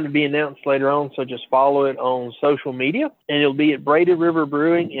exact time to be announced later on, so just follow it on social media, and it'll be at Brady River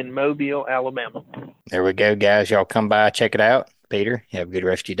Brewing in Mobile, Alabama. There we go, guys. Y'all come by, check it out. Peter, you have a good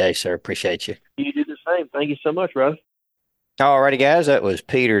rest of your day, sir. Appreciate you. You do the same. Thank you so much, brother. Alrighty, guys, that was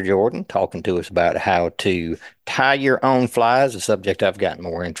Peter Jordan talking to us about how to tie your own flies, a subject I've gotten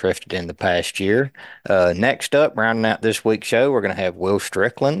more interested in the past year. Next up, rounding out this week's show, we're going to have Will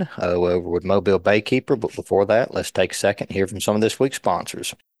Strickland over with Mobile Baykeeper. But before that, let's take a second and hear from some of this week's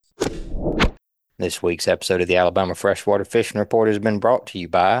sponsors. This week's episode of the Alabama Freshwater Fishing Report has been brought to you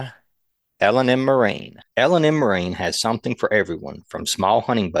by L&M Marine. L&M Marine has something for everyone, from small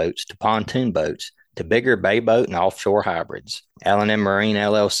hunting boats to pontoon boats, to bigger bay boat and offshore hybrids. L&M Marine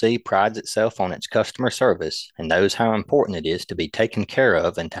LLC prides itself on its customer service and knows how important it is to be taken care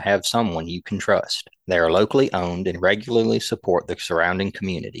of and to have someone you can trust. They are locally owned and regularly support the surrounding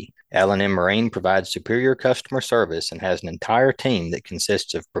community. L&M Marine provides superior customer service and has an entire team that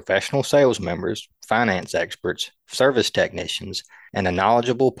consists of professional sales members, finance experts, service technicians, and a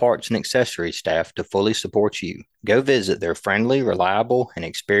knowledgeable parts and accessories staff to fully support you. Go visit their friendly, reliable, and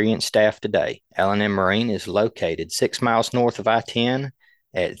experienced staff today. L&M Marine is located 6 miles north of I-10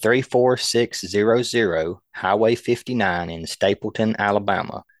 at 34600 Highway 59 in Stapleton,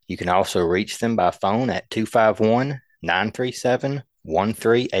 Alabama. You can also reach them by phone at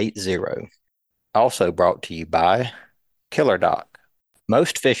 251-937-1380. Also brought to you by Killer Doc.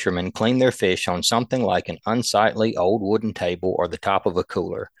 Most fishermen clean their fish on something like an unsightly old wooden table or the top of a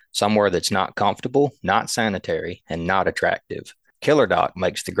cooler, somewhere that's not comfortable, not sanitary, and not attractive. Killer Doc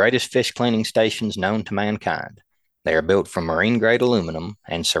makes the greatest fish cleaning stations known to mankind. They are built from marine-grade aluminum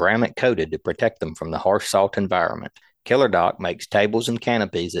and ceramic coated to protect them from the harsh salt environment. Killer Doc makes tables and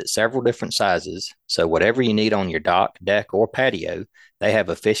canopies at several different sizes, so whatever you need on your dock, deck, or patio, they have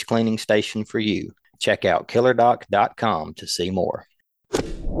a fish cleaning station for you. Check out killerdoc.com to see more.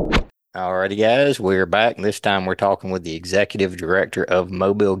 Alrighty, guys, we're back. This time we're talking with the executive director of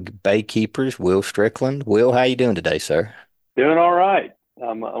Mobile Bay Keepers, Will Strickland. Will, how you doing today, sir? Doing all right.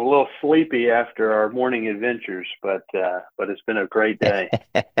 I'm a little sleepy after our morning adventures, but it's been a great day.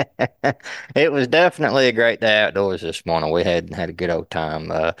 It was definitely a great day outdoors this morning. We had a good old time.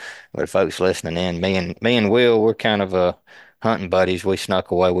 With folks listening in. Me and Will, we're kind of hunting buddies. We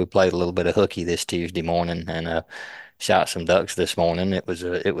snuck away. We played a little bit of hooky this Tuesday morning and shot some ducks this morning. It was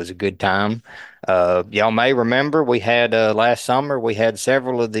a good time. Y'all may remember we had last summer we had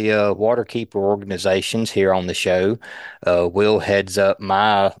several of the waterkeeper organizations here on the show. Will heads up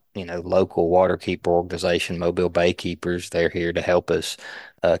my local waterkeeper organization, Mobile Bay Keepers. They're here to help us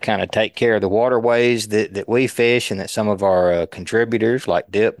kind of take care of the waterways that we fish and that some of our contributors like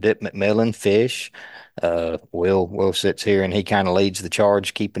Dip McMillan fish. Will sits here and he kind of leads the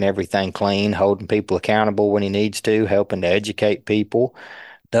charge, keeping everything clean, holding people accountable when he needs to, helping to educate people.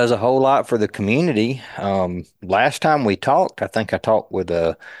 Does a whole lot for the community. Last time we talked, I think I talked with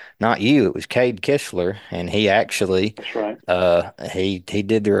not you, it was Cade Kistler, and he actually That's right. he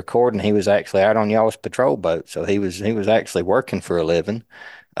did the recording. He was actually out on y'all's patrol boat, so he was actually working for a living.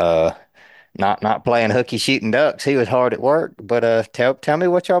 Uh, not playing hooky shooting ducks. He was hard at work. But tell me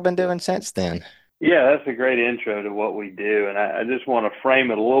what y'all been doing since then. Yeah, that's a great intro to what we do. And I just want to frame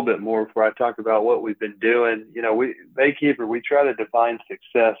it a little bit more before I talk about what we've been doing. Baykeeper, we try to define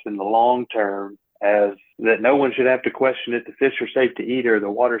success in the long term as that no one should have to question if the fish are safe to eat or the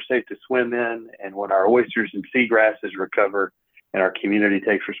water safe to swim in, and when our oysters and seagrasses recover and our community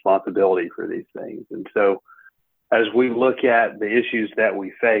takes responsibility for these things. And so as we look at the issues that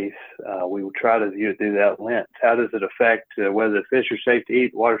we face, we will try to view it through that lens. How does it affect whether the fish are safe to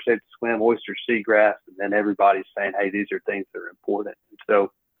eat, water safe to swim, oysters, seagrass, and then everybody's saying, hey, these are things that are important. And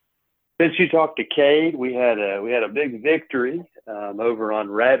so since you talked to Cade, we had a big victory over on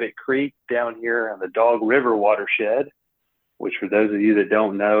Rabbit Creek down here on the Dog River watershed, which for those of you that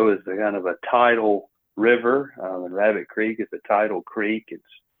don't know is a kind of a tidal river. And Rabbit Creek is a tidal creek. It's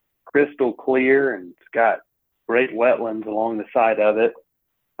crystal clear and it's got great wetlands along the side of it,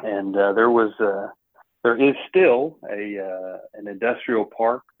 and there is still an industrial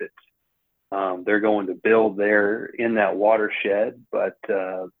park that they're going to build there in that watershed. But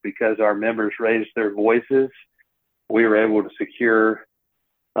because our members raised their voices, we were able to secure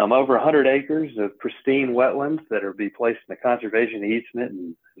over 100 acres of pristine wetlands that are be placed in a conservation easement,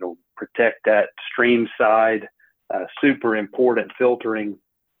 and it'll protect that stream side, super important filtering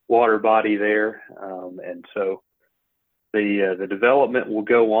water body there. And so the development will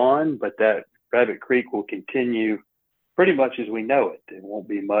go on, but that Rabbit Creek will continue pretty much as we know it. It won't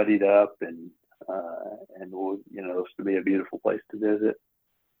be muddied up, and will, it'll still be a beautiful place to visit.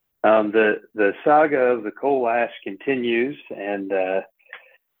 The saga of the coal ash continues, and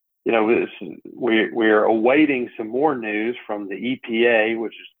we're awaiting some more news from the EPA,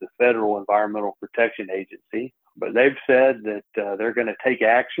 which is the Federal Environmental Protection Agency. But they've said that they're going to take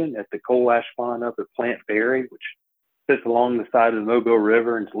action at the coal ash pond up at Plant Berry, which sits along the side of the Mobile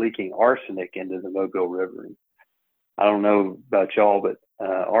River and is leaking arsenic into the Mobile River. And I don't know about y'all, but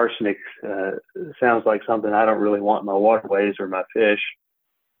arsenic sounds like something I don't really want in my waterways or my fish.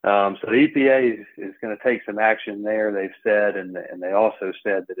 So the EPA is going to take some action there, they've said, and they also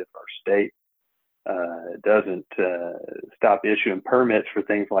said that if our state doesn't stop issuing permits for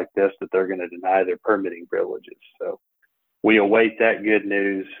things like this, that they're going to deny their permitting privileges. So we await that good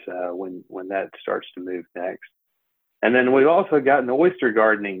news when that starts to move next. And then we've also gotten the oyster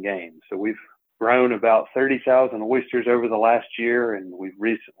gardening game. So we've grown about 30,000 oysters over the last year, and we've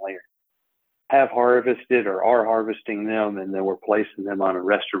recently have harvested or are harvesting them, and then we're placing them on a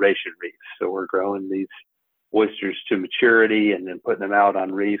restoration reef. So we're growing these oysters to maturity and then putting them out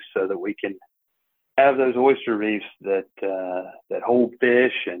on reefs so that we can have those oyster reefs that hold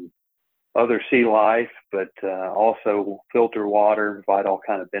fish and other sea life, but also filter water and provide all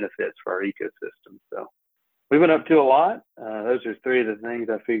kind of benefits for our ecosystem. So we've been up to a lot. Those are three of the things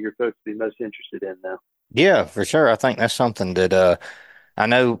I figure folks would be most interested in, though. Yeah, for sure. I think that's something that I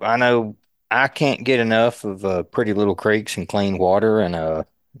know I can't get enough of pretty little creeks and clean water and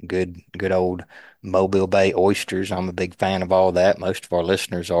good old Mobile Bay oysters. I'm a big fan of all that. Most of our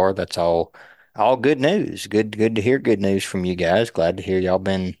listeners are. That's all good news. Good to hear good news from you guys. Glad to hear y'all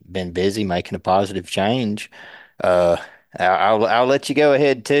been busy making a positive change. Uh, I'll let you go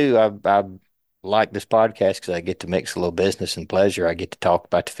ahead too. I like this podcast because I get to mix a little business and pleasure. I get to talk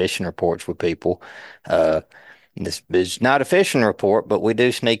about the fishing reports with people. Uh, this is not a fishing report, but we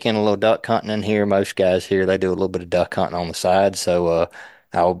do sneak in a little duck hunting in here. Most guys here, they do a little bit of duck hunting on the side. So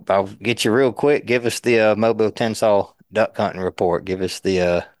I'll get you real quick. Give us the Mobile Tensile duck hunting report. Give us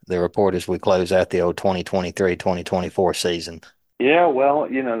the report as we close out the old 2023-2024 season. Yeah, well,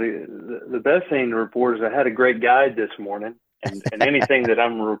 the best thing to report is I had a great guide this morning, and anything that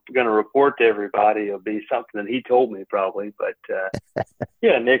I'm going to report to everybody will be something that he told me probably. But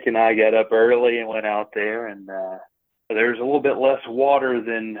yeah, Nick and I got up early and went out there, and there's a little bit less water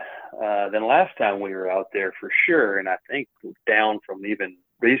than last time we were out there for sure, and I think down from even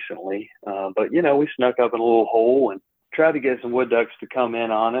recently. But we snuck up in a little hole and tried to get some wood ducks to come in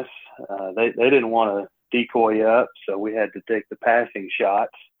on us. They didn't want to decoy up, so we had to take the passing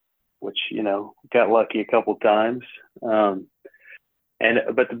shots, which got lucky a couple times.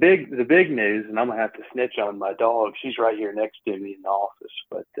 But the big news, and I'm gonna have to snitch on my dog. She's right here next to me in the office.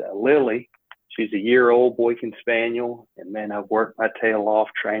 But Lily, she's a year-old Boykin Spaniel, and man, I've worked my tail off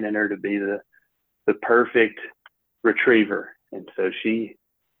training her to be the perfect retriever. And so she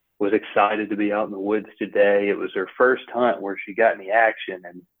was excited to be out in the woods today. It was her first hunt where she got any action,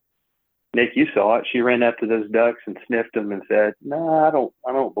 and Nick, you saw it. She ran up to those ducks and sniffed them and said, "No,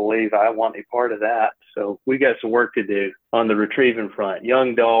 I don't believe I want any part of that." So we got some work to do on the retrieving front.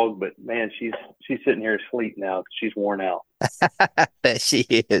 Young dog, but man, she's sitting here asleep now because she's worn out. I bet she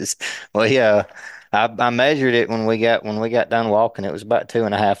is. Well, yeah, I measured it when we got done walking. It was about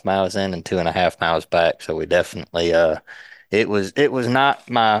 2.5 miles in and 2.5 miles back. So we definitely it was not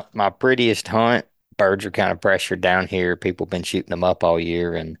my prettiest hunt. Birds are kind of pressured down here. People been shooting them up all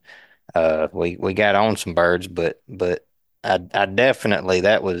year, and we got on some birds, but I definitely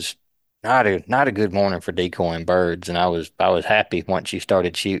that was not a good morning for decoying birds, and I was happy once you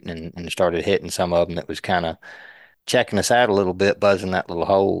started shooting and started hitting some of them that was kind of checking us out a little bit, buzzing that little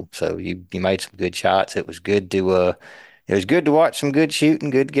hole. So you made some good shots. It was good to watch some good shooting,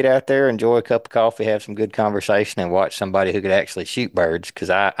 good to get out there, enjoy a cup of coffee, have some good conversation, and watch somebody who could actually shoot birds because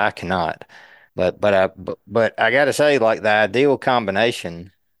I cannot. But I got to say, like the ideal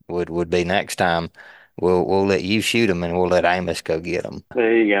combination would be next time we'll let you shoot them and we'll let Amos go get them.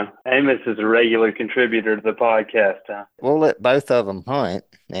 There you go. Amos is a regular contributor to the podcast, huh? We'll let both of them hunt,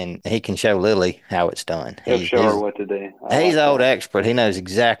 and he can show Lily how it's done. He'll show her what to do. He's an old expert. He knows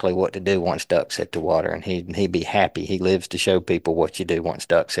exactly what to do once ducks hit the water, and he'd be happy. He lives to show people what you do once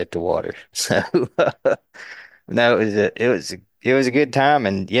ducks hit the water. So no, it was a good time,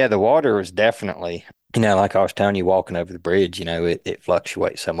 and yeah, the water was definitely. Like I was telling you, walking over the bridge, it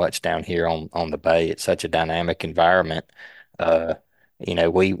fluctuates so much down here on the bay. It's such a dynamic environment. Uh,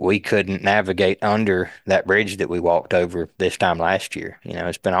 we couldn't navigate under that bridge that we walked over this time last year.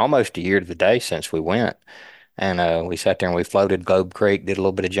 It's been almost a year to the day since we went, and we sat there and we floated Globe Creek, did a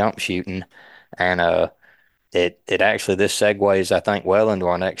little bit of jump shooting, and it actually this segues, I think, well into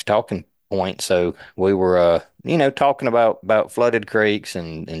our next talking point. So we were talking about flooded creeks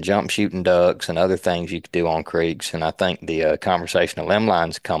and jump shooting ducks and other things you could do on creeks. And I think the conversation of limb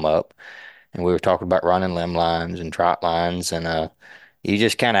lines come up, and we were talking about running limb lines and trot lines, and you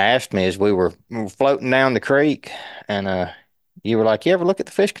just kind of asked me as we were floating down the creek, and you were like, "You ever look at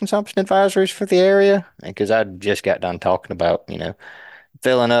the fish consumption advisories for the area?" Because I just got done talking about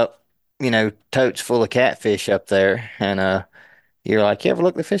filling up totes full of catfish up there, and you're like, "You ever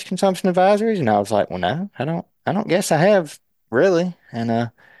look at the fish consumption advisories?" And I was like, "Well, no, I don't guess I have really."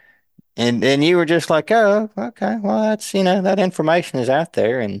 And you were just like, "Oh, okay. Well, that's that information is out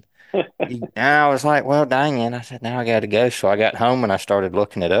there." And I was like, "Well, dang it." I said, "Now I got to go." So I got home and I started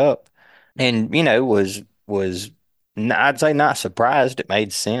looking it up, and I'd say not surprised. It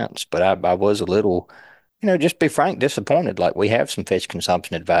made sense, but I was a little, just be frank, disappointed. Like we have some fish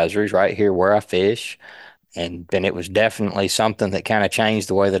consumption advisories right here where I fish. And then it was definitely something that kind of changed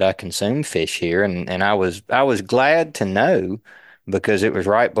the way that I consume fish here. And I was glad to know because it was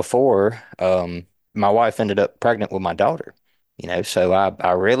right before my wife ended up pregnant with my daughter. So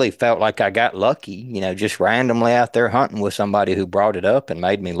I really felt like I got lucky, just randomly out there hunting with somebody who brought it up and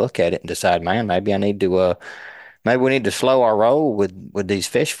made me look at it and decide, man, maybe I need to maybe we need to slow our roll with these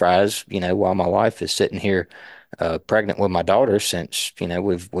fish fries, while my wife is sitting here pregnant with my daughter since,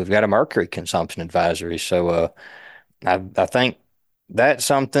 we've got a mercury consumption advisory. So I think that's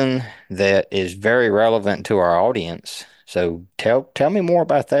something that is very relevant to our audience. So tell me more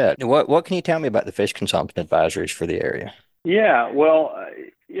about that. What can you tell me about the fish consumption advisories for the area? Yeah, well,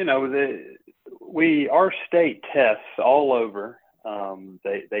 our state tests all over.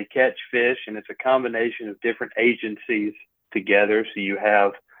 They catch fish, and it's a combination of different agencies together. So you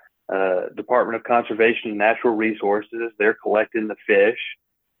have Department of Conservation and Natural Resources. They're collecting the fish.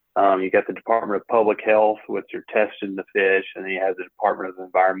 You got the Department of Public Health, which are testing the fish, and then you have the Department of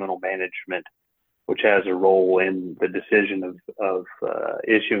Environmental Management, which has a role in the decision of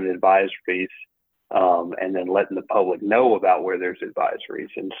issuing advisories, and then letting the public know about where there's advisories.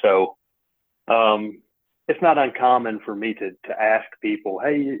 And so it's not uncommon for me to ask people,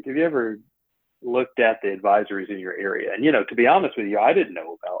 hey, have you ever looked at the advisories in your area? And, to be honest with you, I didn't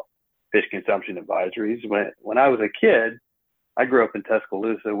know about fish consumption advisories. When I was a kid, I grew up in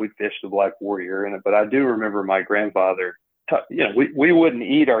Tuscaloosa. We fished the Black Warrior, but I do remember my grandfather, we wouldn't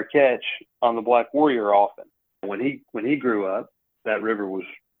eat our catch on the Black Warrior often. When he grew up, that river was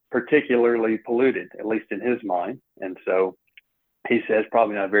particularly polluted, at least in his mind. And so he says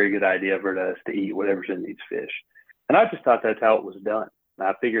probably not a very good idea for us to eat whatever's in these fish. And I just thought that's how it was done. And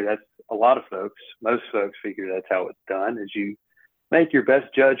I figure that's a lot of folks, most folks figure that's how it's done, is you make your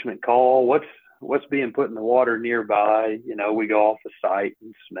best judgment call. What's being put in the water nearby? We go off the site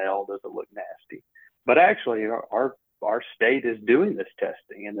and smell, does it look nasty? But actually our state is doing this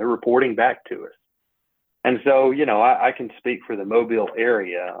testing and they're reporting back to us. And so, I can speak for the Mobile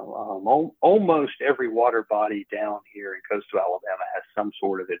area. Almost every water body down here in coastal Alabama has some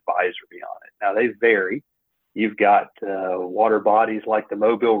sort of advisory on it. Now, they vary. You've got water bodies like the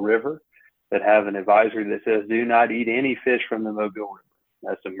Mobile River that have an advisory that says, do not eat any fish from the Mobile River.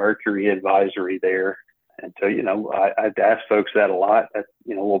 That's a mercury advisory there. And so, I'd ask folks that a lot. That's, a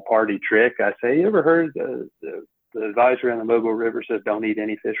little party trick. I say, you ever heard the advisory on the Mobile River says don't eat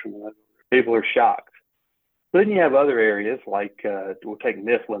any fish from the Mobile River? People are shocked. Then you have other areas like we'll take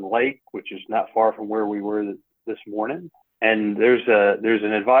Mifflin Lake, which is not far from where we were this morning. And there's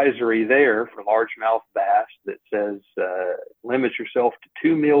an advisory there for largemouth bass that says limit yourself to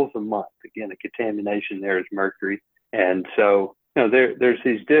 2 meals a month. Again, the contamination there is mercury. And so, there's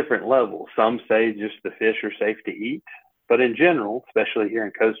these different levels. Some say just the fish are safe to eat. But in general, especially here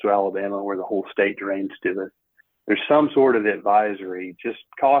in coastal Alabama where the whole state drains to us, there's some sort of advisory just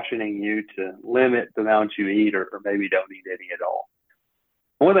cautioning you to limit the amount you eat or maybe don't eat any at all.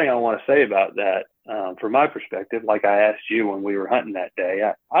 One thing I want to say about that, from my perspective, like I asked you when we were hunting that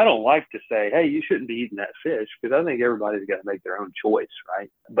day, I don't like to say, hey, you shouldn't be eating that fish, because I think everybody's got to make their own choice, right?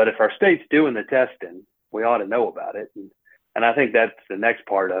 But if our state's doing the testing, we ought to know about it. And I think that's the next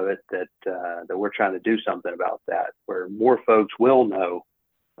part of it that we're trying to do something about that, where more folks will know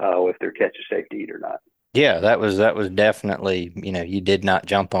if their catch is safe to eat or not. Yeah, that was definitely, you did not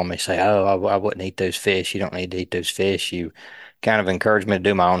jump on me and say, oh, I wouldn't eat those fish. You don't need to eat those fish. You kind of encouraged me to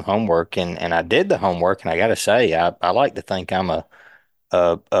do my own homework, and I did the homework. And I got to say, I like to think I'm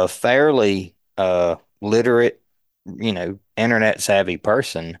a fairly literate, internet savvy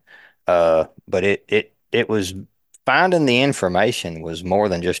person. But it was finding the information was more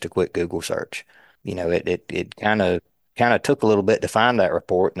than just a quick Google search. It kind of took a little bit to find that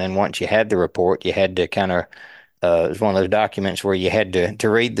report, and then once you had the report, you had to kind of it was one of those documents where you had to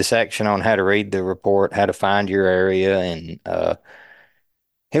read the section on how to read the report, how to find your area, and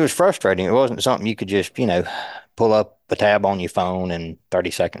it was frustrating. It wasn't something you could just pull up a tab on your phone and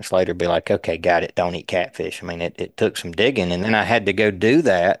 30 seconds later be like, okay, got it, don't eat catfish. I mean, it took some digging, and then I had to go do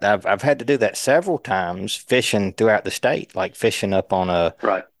that. I've had to do that several times fishing throughout the state, like fishing up on a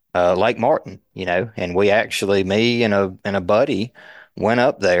Right. Lake Martin, and we actually, me and a buddy went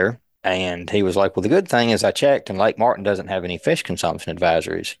up there, and he was like, well, the good thing is I checked and Lake Martin doesn't have any fish consumption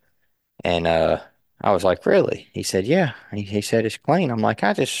advisories. And I was like, really? He said, yeah. He said it's clean. I'm like,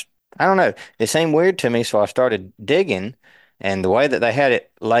 I don't know. It seemed weird to me, so I started digging, and the way that they had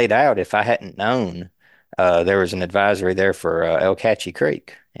it laid out, if I hadn't known, there was an advisory there for El Cache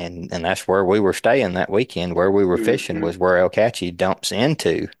Creek. And that's where we were staying that weekend. Where we were fishing Mm-hmm. was where El Cache dumps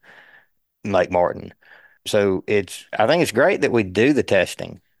into Lake Martin. So I think it's great that we do the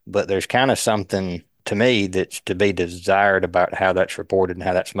testing, but there's kind of something to me that's to be desired about how that's reported and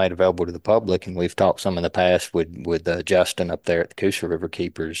how that's made available to the public. And we've talked some in the past with Justin up there at the Coosa River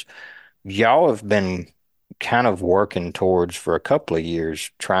Keepers. Y'all have been kind of working towards for a couple of years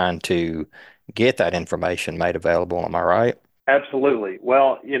trying to get that information made available. Am I right? Absolutely.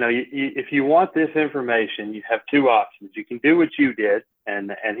 Well, if you want this information, you have two options. You can do what you did,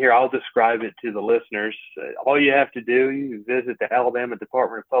 and here I'll describe it to the listeners. All you have to do, you visit the Alabama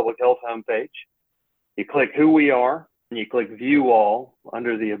Department of Public Health homepage. You click Who We Are, and you click View All.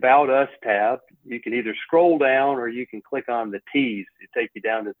 Under the About Us tab, you can either scroll down or you can click on the T's. It take you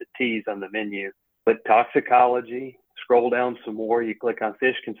down to the T's on the menu. Click Toxicology, scroll down some more. You click on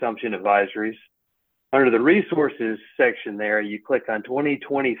Fish Consumption Advisories. Under the Resources section there, you click on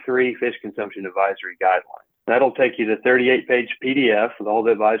 2023 Fish Consumption Advisory Guidelines. That'll take you to 38-page PDF with all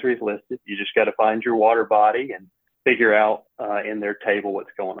the advisories listed. You just got to find your water body and figure out in their table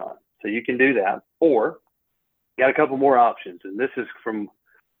what's going on. So you can do that. Or got a couple more options, and this is from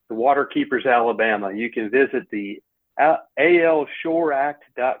the Water Keepers Alabama. You can visit the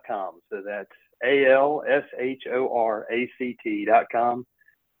alshoreact.com. So that's alshoreact.com.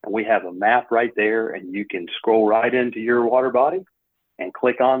 And we have a map right there, and you can scroll right into your water body and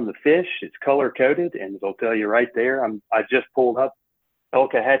click on the fish. It's color coded, and it'll tell you right there. I just pulled up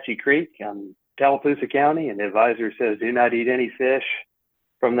Elkahatchee Creek on Tallapoosa County, and the advisor says, do not eat any fish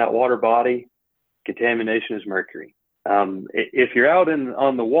from that water body. Contamination is mercury. If you're out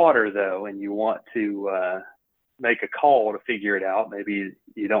on the water, though, and you want to make a call to figure it out, maybe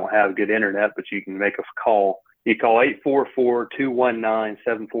you don't have good internet, but you can make a call. You call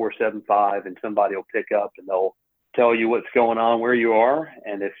 844-219-7475, and somebody will pick up and they'll tell you what's going on where you are.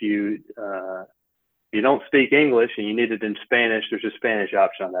 And if you don't speak English and you need it in Spanish, there's a Spanish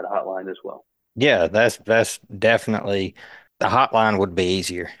option on that hotline as well. Yeah, that's definitely, the hotline would be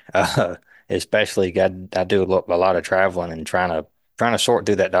easier. Especially I do a lot of traveling and trying to sort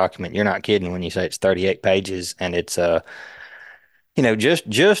through that document. You're not kidding when you say it's 38 pages, and it's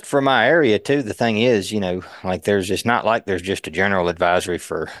just for my area too. The thing is, like it's not like there's just a general advisory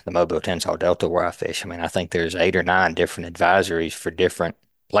for the Mobile Tensas Delta where I fish. I mean, I think there's 8 or 9 different advisories for different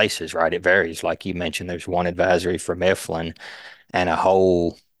places, right? It varies. Like you mentioned, there's one advisory for Mifflin and a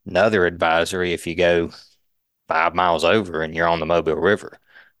whole another advisory if you go 5 miles over and you're on the Mobile River.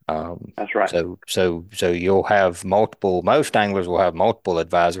 That's right. So you'll have multiple, most anglers will have multiple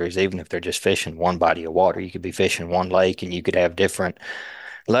advisories, even if they're just fishing one body of water. You could be fishing one lake and you could have different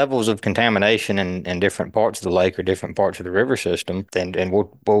levels of contamination in different parts of the lake or different parts of the river system. And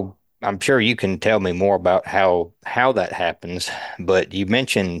I'm sure you can tell me more about how that happens, but you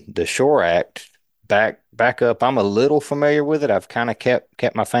mentioned the Shore Act. Back up. I'm a little familiar with it. I've kind of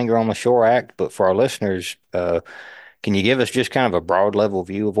kept my finger on the Shore Act, but for our listeners, can you give us just kind of a broad level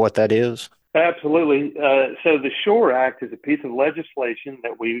view of what that is? Absolutely. So the Shore Act is a piece of legislation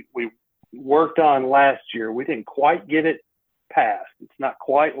that we worked on last year. We didn't quite get it passed. It's not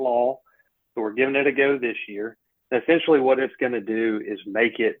quite law, so we're giving it a go this year. And essentially what it's going to do is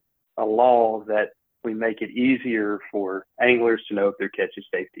make it a law that we make it easier for anglers to know if their catch is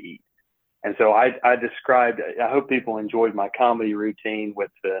safe to eat. And so I hope people enjoyed my comedy routine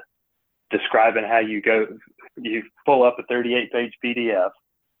with describing how you pull up a 38-page PDF.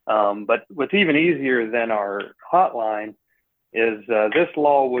 But what's even easier than our hotline is this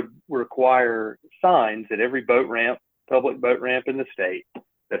law would require signs at every public boat ramp in the state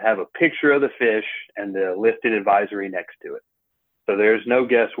that have a picture of the fish and the listed advisory next to it. So there's no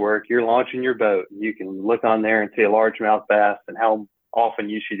guesswork. You're launching your boat. You can look on there and see a largemouth bass and how often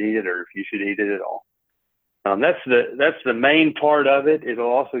you should eat it, or if you should eat it at all. That's the main part of it. It'll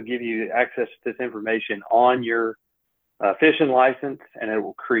also give you access to this information on your fishing license, and it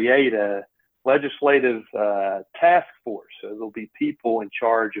will create a legislative task force. So there'll be people in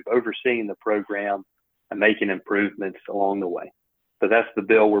charge of overseeing the program and making improvements along the way. So that's the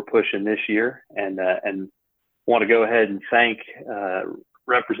bill we're pushing this year, and want to go ahead and thank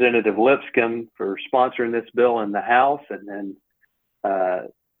Representative Lipscomb for sponsoring this bill in the House, and then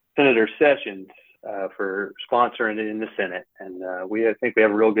Senator Sessions for sponsoring it in the Senate. And I think we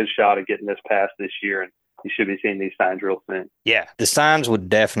have a real good shot at getting this passed this year, and you should be seeing these signs real soon. Yeah, the signs would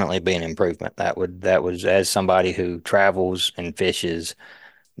definitely be an improvement. That was, as somebody who travels and fishes,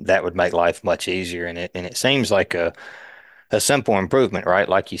 that would make life much easier. And it seems like a simple improvement, right?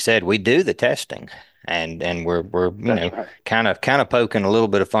 Like you said, we do the testing, and we're Right. kind of poking a little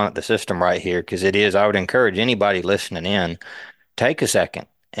bit of fun at the system right here, because it is. I would encourage anybody listening in, take a second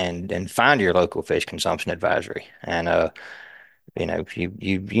and find your local fish consumption advisory. And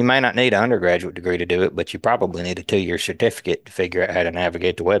you may not need an undergraduate degree to do it, but you probably need a 2-year certificate to figure out how to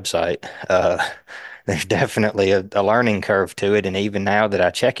navigate the website. There's definitely a learning curve to it, and even now that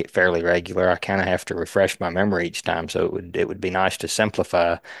I check it fairly regular, I kind of have to refresh my memory each time. So it would be nice to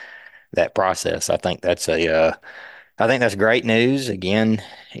simplify that process. I think that's great news. Again,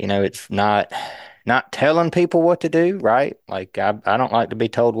 it's not not telling people what to do, right? Like I don't like to be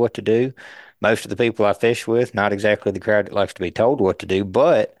told what to do. Most of the people I fish with, not exactly the crowd that likes to be told what to do,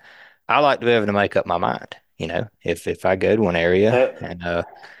 but I like to be able to make up my mind. If I go to an area Uh, and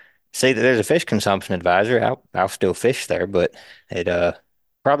see that there's a fish consumption advisory, I'll still fish there, but it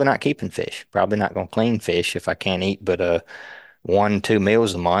probably not keeping fish, probably not going to clean fish if I can't eat but 1, 2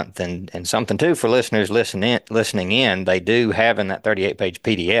 meals a month. And something too for listeners listening in, they do have in that 38-page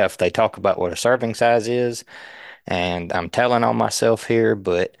PDF, they talk about what a serving size is. And I'm telling on myself here,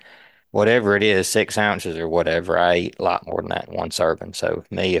 but whatever it is, 6 ounces or whatever, I eat a lot more than that in one serving. So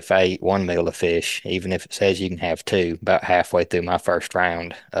me, if I eat 1 meal of fish, even if it says you can have two, about halfway through my first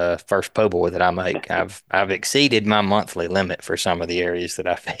round, first po' boy that I make, I've exceeded my monthly limit for some of the areas that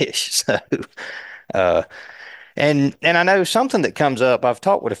I fish. So uh and I know something that comes up. I've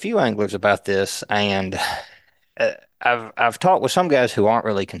talked with a few anglers about this, and uh, I've talked with some guys who aren't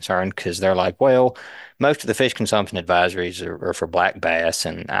really concerned because they're like, well, most of the fish consumption advisories are for black bass,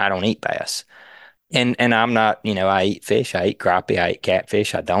 and I don't eat bass. And I'm not, I eat fish, I eat crappie, I eat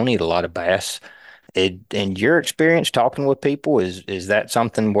catfish. I don't eat a lot of bass. In your experience talking with people, is that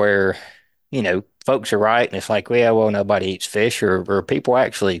something where, folks are right and it's like, well, nobody eats fish, or are people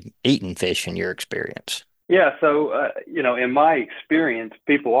actually eating fish in your experience? yeah. So, in my experience,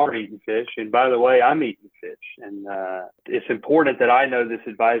 people are eating fish. And by the way, I'm eating fish. And it's important that I know this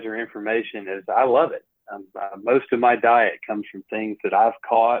advisor information as I love it. Most of my diet comes from things that I've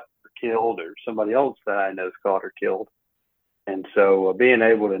caught or killed or somebody else that I know has caught or killed. And so being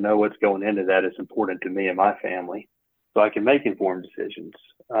able to know what's going into that is important to me and my family so I can make informed decisions.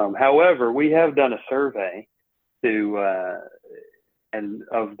 However, we have done a survey to,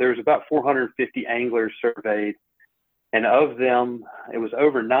 there's about 450 anglers surveyed. And of them, it was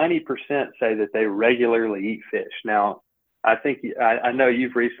over 90% say that they regularly eat fish. Now, I know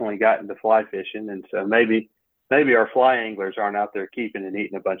you've recently gotten to fly fishing, and so maybe our fly anglers aren't out there keeping and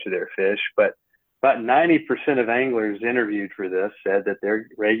eating a bunch of their fish, but about 90% of anglers interviewed for this said that they're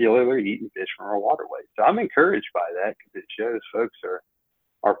regularly eating fish from our waterways. So I'm encouraged by that because it shows folks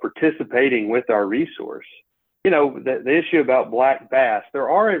are participating with our resource. The issue about black bass, there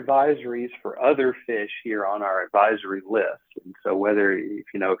are advisories for other fish here on our advisory list. And so whether, if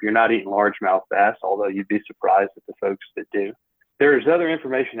you're not eating largemouth bass, although you'd be surprised at the folks that do, there is other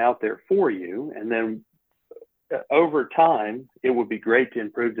information out there for you. And then over time, it would be great to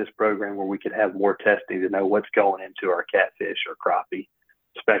improve this program where we could have more testing to know what's going into our catfish or crappie,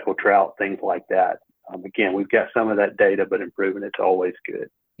 speckled trout, things like that. Again, we've got some of that data, but improving it's always good.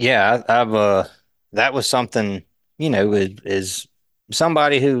 Yeah, I've that was something, is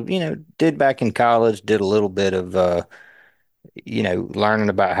somebody who, did back in college, did a little bit of learning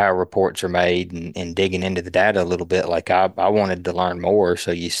about how reports are made and digging into the data a little bit. Like I wanted to learn more.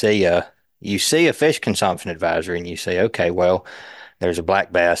 So you see a fish consumption advisory and you say, okay, well, there's a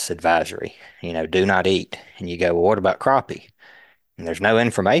black bass advisory, do not eat. And you go, well, what about crappie? And there's no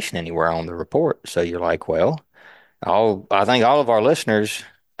information anywhere on the report. So you're like, well, I think all of our listeners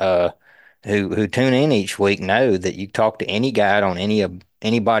uh, who tune in each week know that you talk to any guide on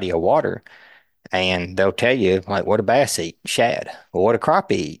any body of water, and they'll tell you like what a bass eat, shad, or what a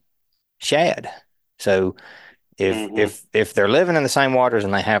crappie eat, shad. So if Mm-hmm. if if they're living in the same waters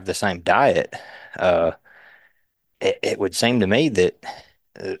and they have the same diet, uh, it would seem to me that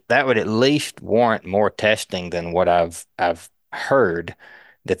that would at least warrant more testing than what I've heard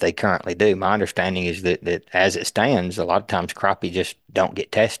that they currently do. My understanding is that as it stands, a lot of times crappie just don't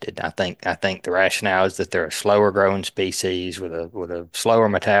get tested. I think the rationale is that they're a slower growing species with a slower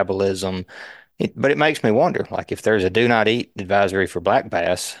metabolism. But it makes me wonder, like if there's a do not eat advisory for black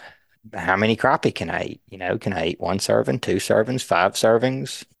bass, how many crappie can I eat? Can I eat 1 serving, 2 servings, 5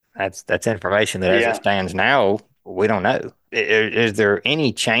 servings? That's information that as it Yeah. stands now, we don't know. Is there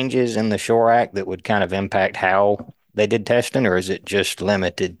any changes in the Shore Act that would kind of impact how they did testing, or is it just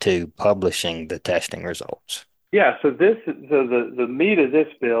limited to publishing the testing results? Yeah, so the meat of this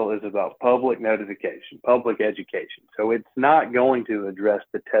bill is about public notification, public education. So it's not going to address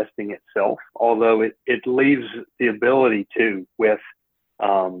the testing itself, although it leaves the ability to with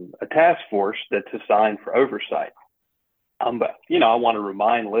a task force that's assigned for oversight. But I want to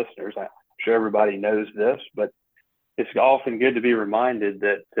remind listeners. I'm sure everybody knows this, but it's often good to be reminded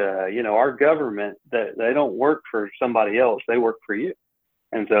that our government, that they don't work for somebody else; they work for you.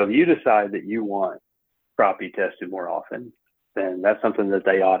 And so if you decide that you want crappie tested more often, then that's something that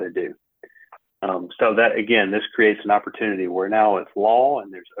they ought to do. So that, again, this creates an opportunity where now it's law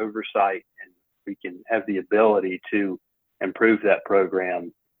and there's oversight, and we can have the ability to improve that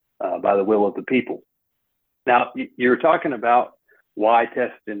program by the will of the people. Now, you're talking about why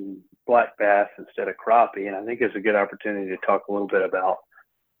testing black bass instead of crappie. And I think it's a good opportunity to talk a little bit about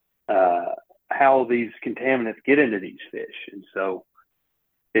how these contaminants get into these fish. And so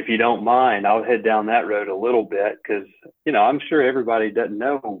if you don't mind, I'll head down that road a little bit because, I'm sure everybody doesn't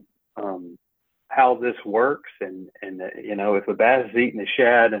know how this works. And if a bass is eating a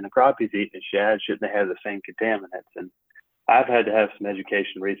shad and a crappie's eating a shad, shouldn't they have the same contaminants? And I've had to have some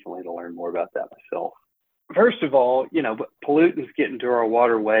education recently to learn more about that myself. First of all, pollutants get into our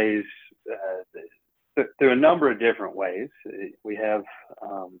waterways through a number of different ways. We have,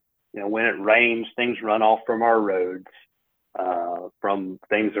 when it rains, things run off from our roads, from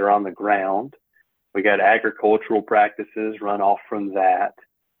things that are on the ground. We got agricultural practices run off from that.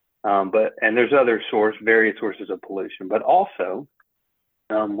 And there's other various sources of pollution, but also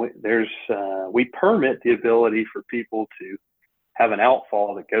we permit the ability for people to have an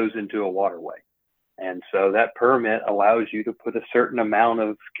outfall that goes into a waterway. And so that permit allows you to put a certain amount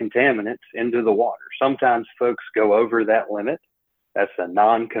of contaminants into the water. Sometimes folks go over that limit. That's a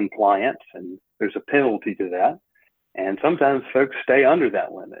non-compliance, and there's a penalty to that. And sometimes folks stay under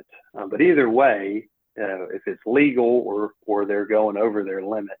that limit. But either way, if it's legal or they're going over their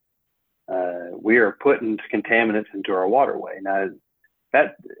limit, we are putting contaminants into our waterway. Now,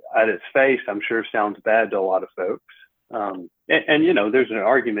 that at its face, I'm sure sounds bad to a lot of folks. And there's an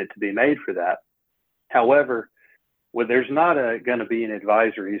argument to be made for that. However, there's not going to be an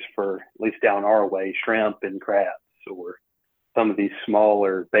advisories for, at least down our way, shrimp and crabs or some of these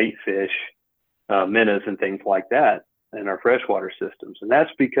smaller bait fish, minnows and things like that in our freshwater systems. And that's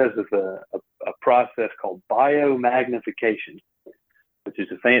because of a process called biomagnification, which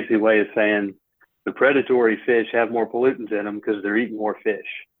is a fancy way of saying the predatory fish have more pollutants in them because they're eating more fish.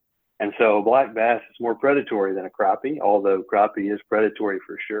 And so a black bass is more predatory than a crappie, although crappie is predatory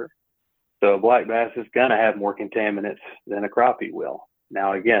for sure. So a black bass is going to have more contaminants than a crappie will.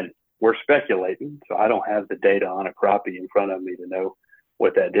 Now, again, we're speculating, so I don't have the data on a crappie in front of me to know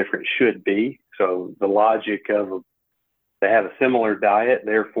what that difference should be. So the logic of they have a similar diet,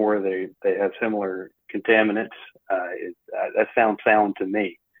 therefore they have similar contaminants, that sounds sound to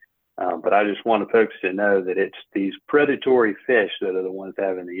me. But I just want folks to know that it's these predatory fish that are the ones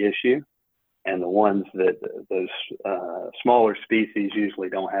having the issue, and the ones that those smaller species usually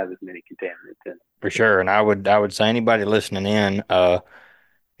don't have as many contaminants in them. For sure. And I would say anybody listening in,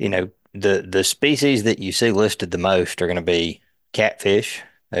 the species that you see listed the most are going to be catfish.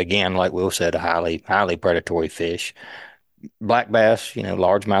 Again, like Will said, a highly predatory fish. Black bass,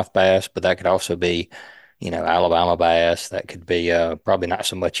 largemouth bass, but that could also be, Alabama bass. That could be probably not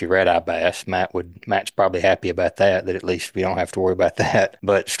so much your red-eye bass. Matt's probably happy about that at least we don't have to worry about that.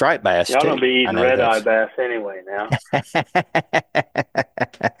 But striped bass Y'all too. don't be eating red-eye bass anyway now.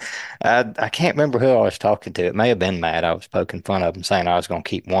 I can't remember who I was talking to. It may have been Matt. I was poking fun of him, saying I was going to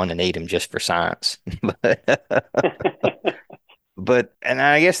keep one and eat him just for science. And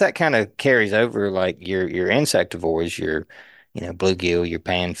I guess that kind of carries over like your insectivores, your bluegill, your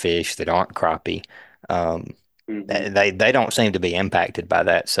panfish that aren't crappie. They don't seem to be impacted by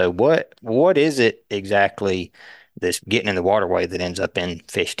that. So what is it exactly that's getting in the waterway that ends up in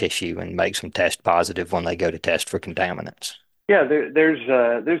fish tissue and makes them test positive when they go to test for contaminants? Yeah, there's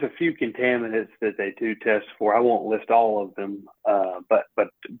a few contaminants that they do test for. I won't list all of them, but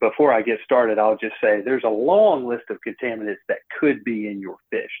before I get started, I'll just say there's a long list of contaminants that could be in your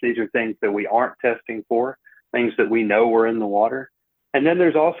fish. These are things that we aren't testing for, things that we know are in the water. And then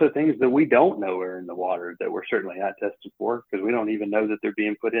there's also things that we don't know are in the water that we're certainly not tested for because we don't even know that they're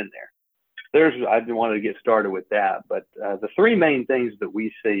being put in there. I didn't want to get started with that, but the three main things that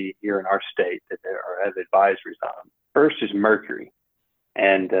we see here in our state that there have advisories on. First is mercury,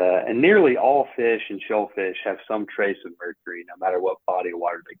 and nearly all fish and shellfish have some trace of mercury, no matter what body of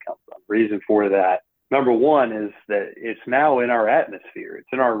water they come from. Reason for that, number one, is that it's now in our atmosphere. It's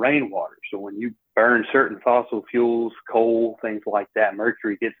in our rainwater. So when you burn certain fossil fuels, coal, things like that,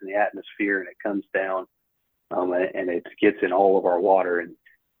 mercury gets in the atmosphere and it comes down, and it gets in all of our water and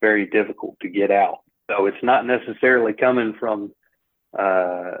very difficult to get out. So it's not necessarily coming from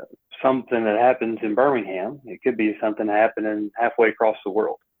something that happens in Birmingham. It could be something happening halfway across the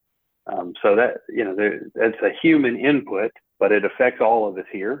world. So that, that's a human input, but it affects all of us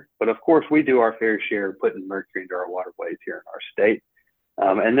here. But of course, we do our fair share of putting mercury into our waterways here in our state.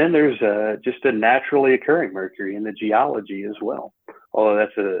 And then there's just a naturally occurring mercury in the geology as well. Although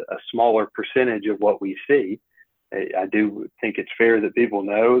that's a smaller percentage of what we see, I do think it's fair that people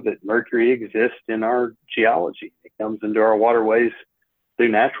know that mercury exists in our geology. It comes into our waterways through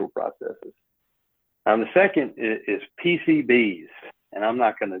natural processes. The second is PCBs, and I'm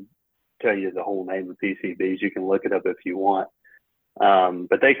not going to tell you the whole name of PCBs. You can look it up if you want.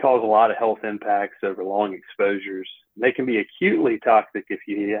 But they cause a lot of health impacts over long exposures. They can be acutely toxic if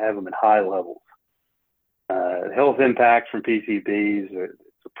you have them in high levels. Health impacts from PCBs,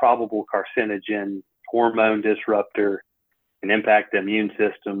 it's a probable carcinogen, hormone disruptor, can impact the immune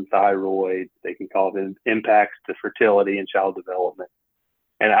system, thyroid. They can cause impacts to fertility and child development.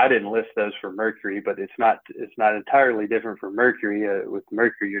 And I didn't list those for mercury, but it's not entirely different from mercury. With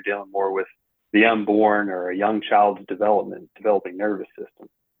mercury, you're dealing more with the unborn or a young child's developing nervous system.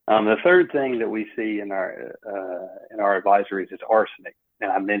 The third thing that we see in our advisories is arsenic,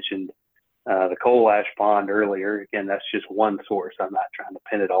 and I mentioned the coal ash pond earlier. Again, that's just one source. I'm not trying to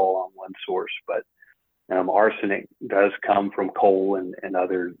pin it all on one source, but arsenic does come from coal and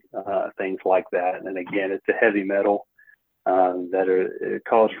other things like that. And again, it's a heavy metal that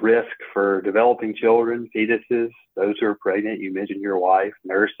cause risk for developing children, fetuses, those who are pregnant. You mentioned your wife,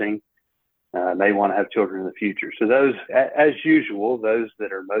 nursing, may want to have children in the future. So those, as usual, those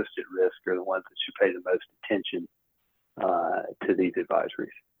that are most at risk are the ones that should pay the most attention to these advisories.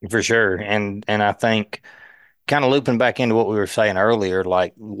 For sure. And I think kind of looping back into what we were saying earlier,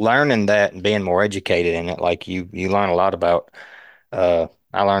 like learning that and being more educated in it, like you learn a lot about,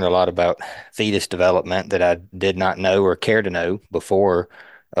 I learned a lot about fetus development that I did not know or care to know before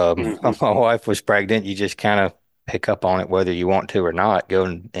my wife was pregnant. You just kind of pick up on it whether you want to or not,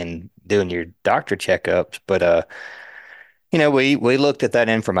 going and doing your doctor checkups. But we looked at that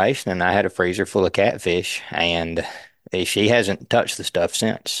information, and I had a freezer full of catfish, and she hasn't touched the stuff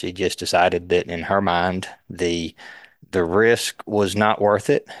since. She just decided that in her mind, the risk was not worth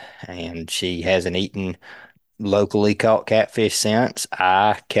it, and she hasn't eaten locally caught catfish since.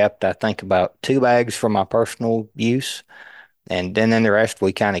 I kept, I think, about 2 bags for my personal use, and then the rest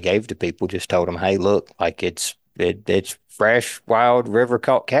we kind of gave to people. Just told them, hey, look, like it's fresh, wild river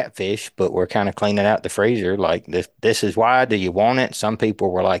caught catfish, but we're kind of cleaning out the freezer. Like this is why. Do you want it? Some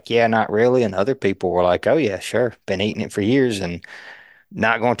people were like, yeah, not really, and other people were like, oh yeah, sure, been eating it for years and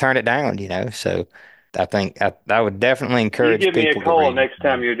not going to turn it down. So I think I would definitely You encourage give me a people to call read. next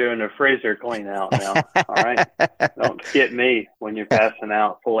time you're doing a freezer clean out now. All right. Don't skip me when you're passing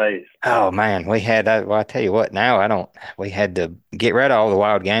out fillets. Oh man, we had, well, I tell you what, now we had to get rid of all the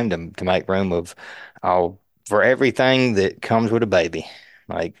wild game to make room of all for everything that comes with a baby.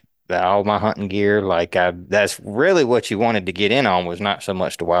 Like all my hunting gear, that's really what you wanted to get in on, was not so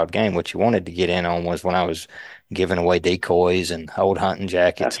much the wild game. What you wanted to get in on was when I was giving away decoys and old hunting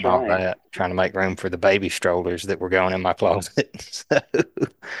jackets That's and all right. that, trying to make room for the baby strollers that were going in my closet. So,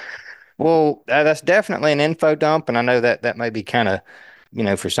 well, that's definitely an info dump, and I know that may be kind of,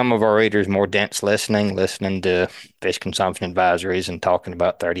 for some of our readers, more dense listening to fish consumption advisories and talking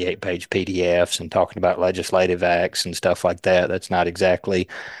about 38-page PDFs and talking about legislative acts and stuff like that. That's not exactly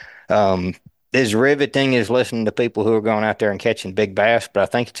um, as riveting as listening to people who are going out there and catching big bass, but I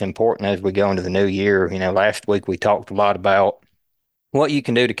think it's important as we go into the new year. Last week we talked a lot about what you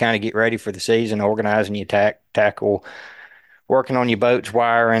can do to kind of get ready for the season, organizing your tackle, working on your boats,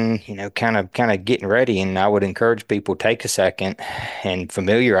 wiring, kind of getting ready. And I would encourage people, take a second and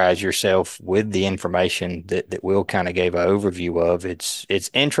familiarize yourself with the information that Will kind of gave an overview of. It's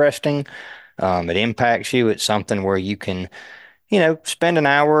interesting. It impacts you. It's something where you can, spend an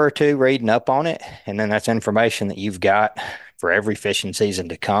hour or two reading up on it, and then that's information that you've got for every fishing season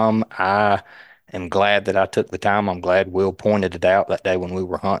to come. I am glad that I took the time. I'm glad Will pointed it out that day when we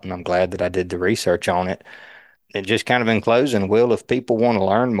were hunting. I'm glad that I did the research on it. And just kind of in closing, Will, if people want to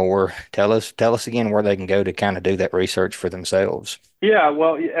learn more, tell us again where they can go to kind of do that research for themselves. Yeah,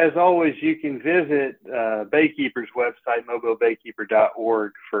 well, as always, you can visit Baykeeper's website,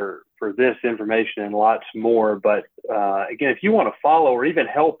 mobilebaykeeper.org, for this information and lots more. But again, if you want to follow or even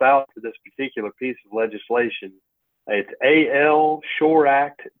help out to this particular piece of legislation, it's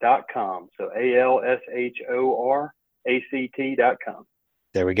alshoreact.com. So alshoract.com.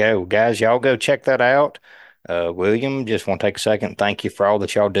 There we go. Guys, y'all go check that out. William, just want to take a second. Thank you for all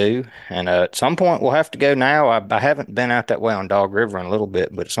that y'all do. And at some point, we'll have to go now. I haven't been out that way on Dog River in a little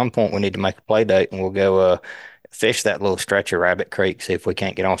bit, but at some point, we need to make a play date, and we'll go fish that little stretch of Rabbit Creek, see if we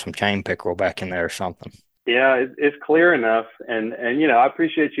can't get on some chain pickerel back in there or something. Yeah, it's clear enough. And I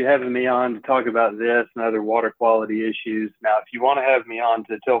appreciate you having me on to talk about this and other water quality issues. Now, if you want to have me on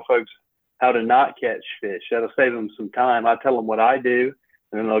to tell folks how to not catch fish, that'll save them some time. I tell them what I do,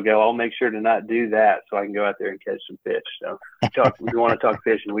 and then they'll go, I'll make sure to not do that so I can go out there and catch some fish. So if you want to talk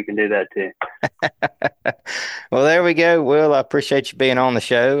fishing, we can do that too. Well, there we go. Will, I appreciate you being on the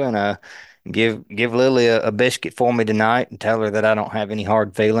show. And Give Lily a biscuit for me tonight and tell her that I don't have any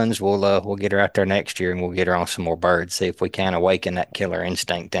hard feelings. We'll get her out there next year and we'll get her on some more birds. See if we can awaken that killer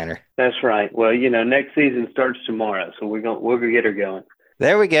instinct in her. That's right. Well, next season starts tomorrow, so we'll go get her going.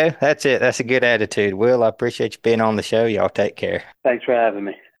 There we go. That's it. That's a good attitude. Will, I appreciate you being on the show. Y'all take care. Thanks for having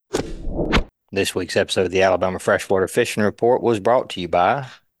me. This week's episode of the Alabama Freshwater Fishing Report was brought to you by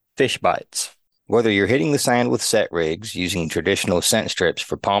Fish Bites. Whether you're hitting the sand with set rigs, using traditional scent strips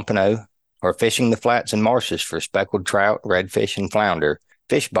for pompano, or fishing the flats and marshes for speckled trout, redfish, and flounder,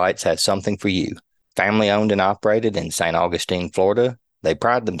 Fish Bites has something for you. Family owned and operated in St. Augustine, Florida, they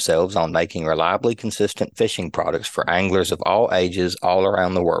pride themselves on making reliably consistent fishing products for anglers of all ages all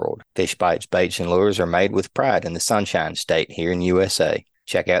around the world. Fish Bites baits and lures are made with pride in the Sunshine State here in USA.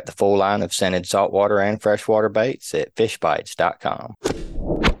 Check out the full line of scented saltwater and freshwater baits at fishbites.com.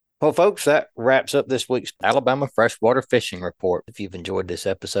 Well, folks, that wraps up this week's Alabama Freshwater Fishing Report. If you've enjoyed this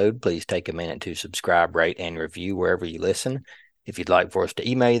episode, please take a minute to subscribe, rate, and review wherever you listen. If you'd like for us to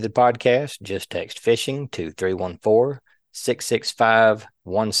email you the podcast, just text fishing to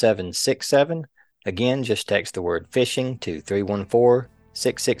 314-665-1767. Again, just text the word fishing to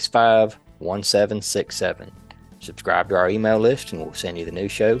 314-665-1767. Subscribe to our email list and we'll send you the new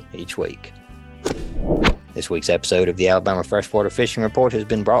show each week. This week's episode of the Alabama Freshwater Fishing Report has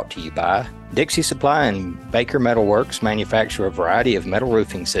been brought to you by Dixie Supply and Baker Metal Works manufacture a variety of metal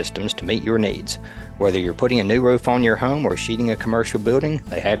roofing systems to meet your needs. Whether you're putting a new roof on your home or sheeting a commercial building,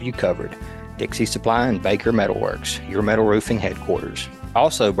 they have you covered. Dixie Supply and Baker Metal Works, your metal roofing headquarters.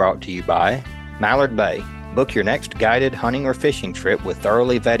 Also brought to you by Mallard Bay. Book your next guided hunting or fishing trip with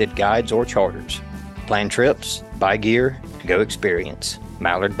thoroughly vetted guides or charters. Plan trips, buy gear, go experience.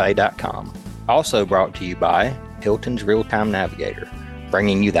 MallardBay.com. Also brought to you by Hilton's Real-Time Navigator,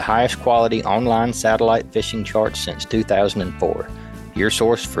 bringing you the highest quality online satellite fishing charts since 2004. Your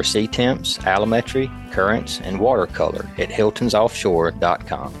source for sea temps, allometry, currents, and watercolor at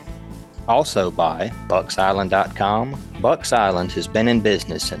hiltonsoffshore.com. Also by BucksIsland.com. Bucks Island has been in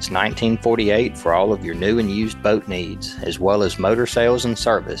business since 1948 for all of your new and used boat needs, as well as motor sales and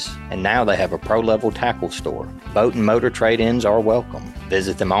service, and now they have a pro-level tackle store. Boat and motor trade-ins are welcome.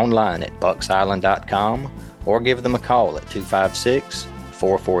 Visit them online at BucksIsland.com or give them a call at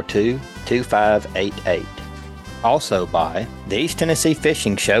 256-442-2588. Also by the East Tennessee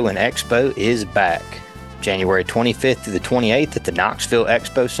Fishing Show and Expo is back. January 25th through the 28th at the Knoxville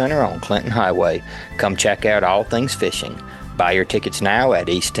Expo Center on Clinton Highway. Come check out all things fishing. Buy your tickets now at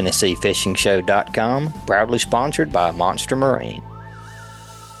EastTennesseeFishingShow.com, proudly sponsored by Monster Marine.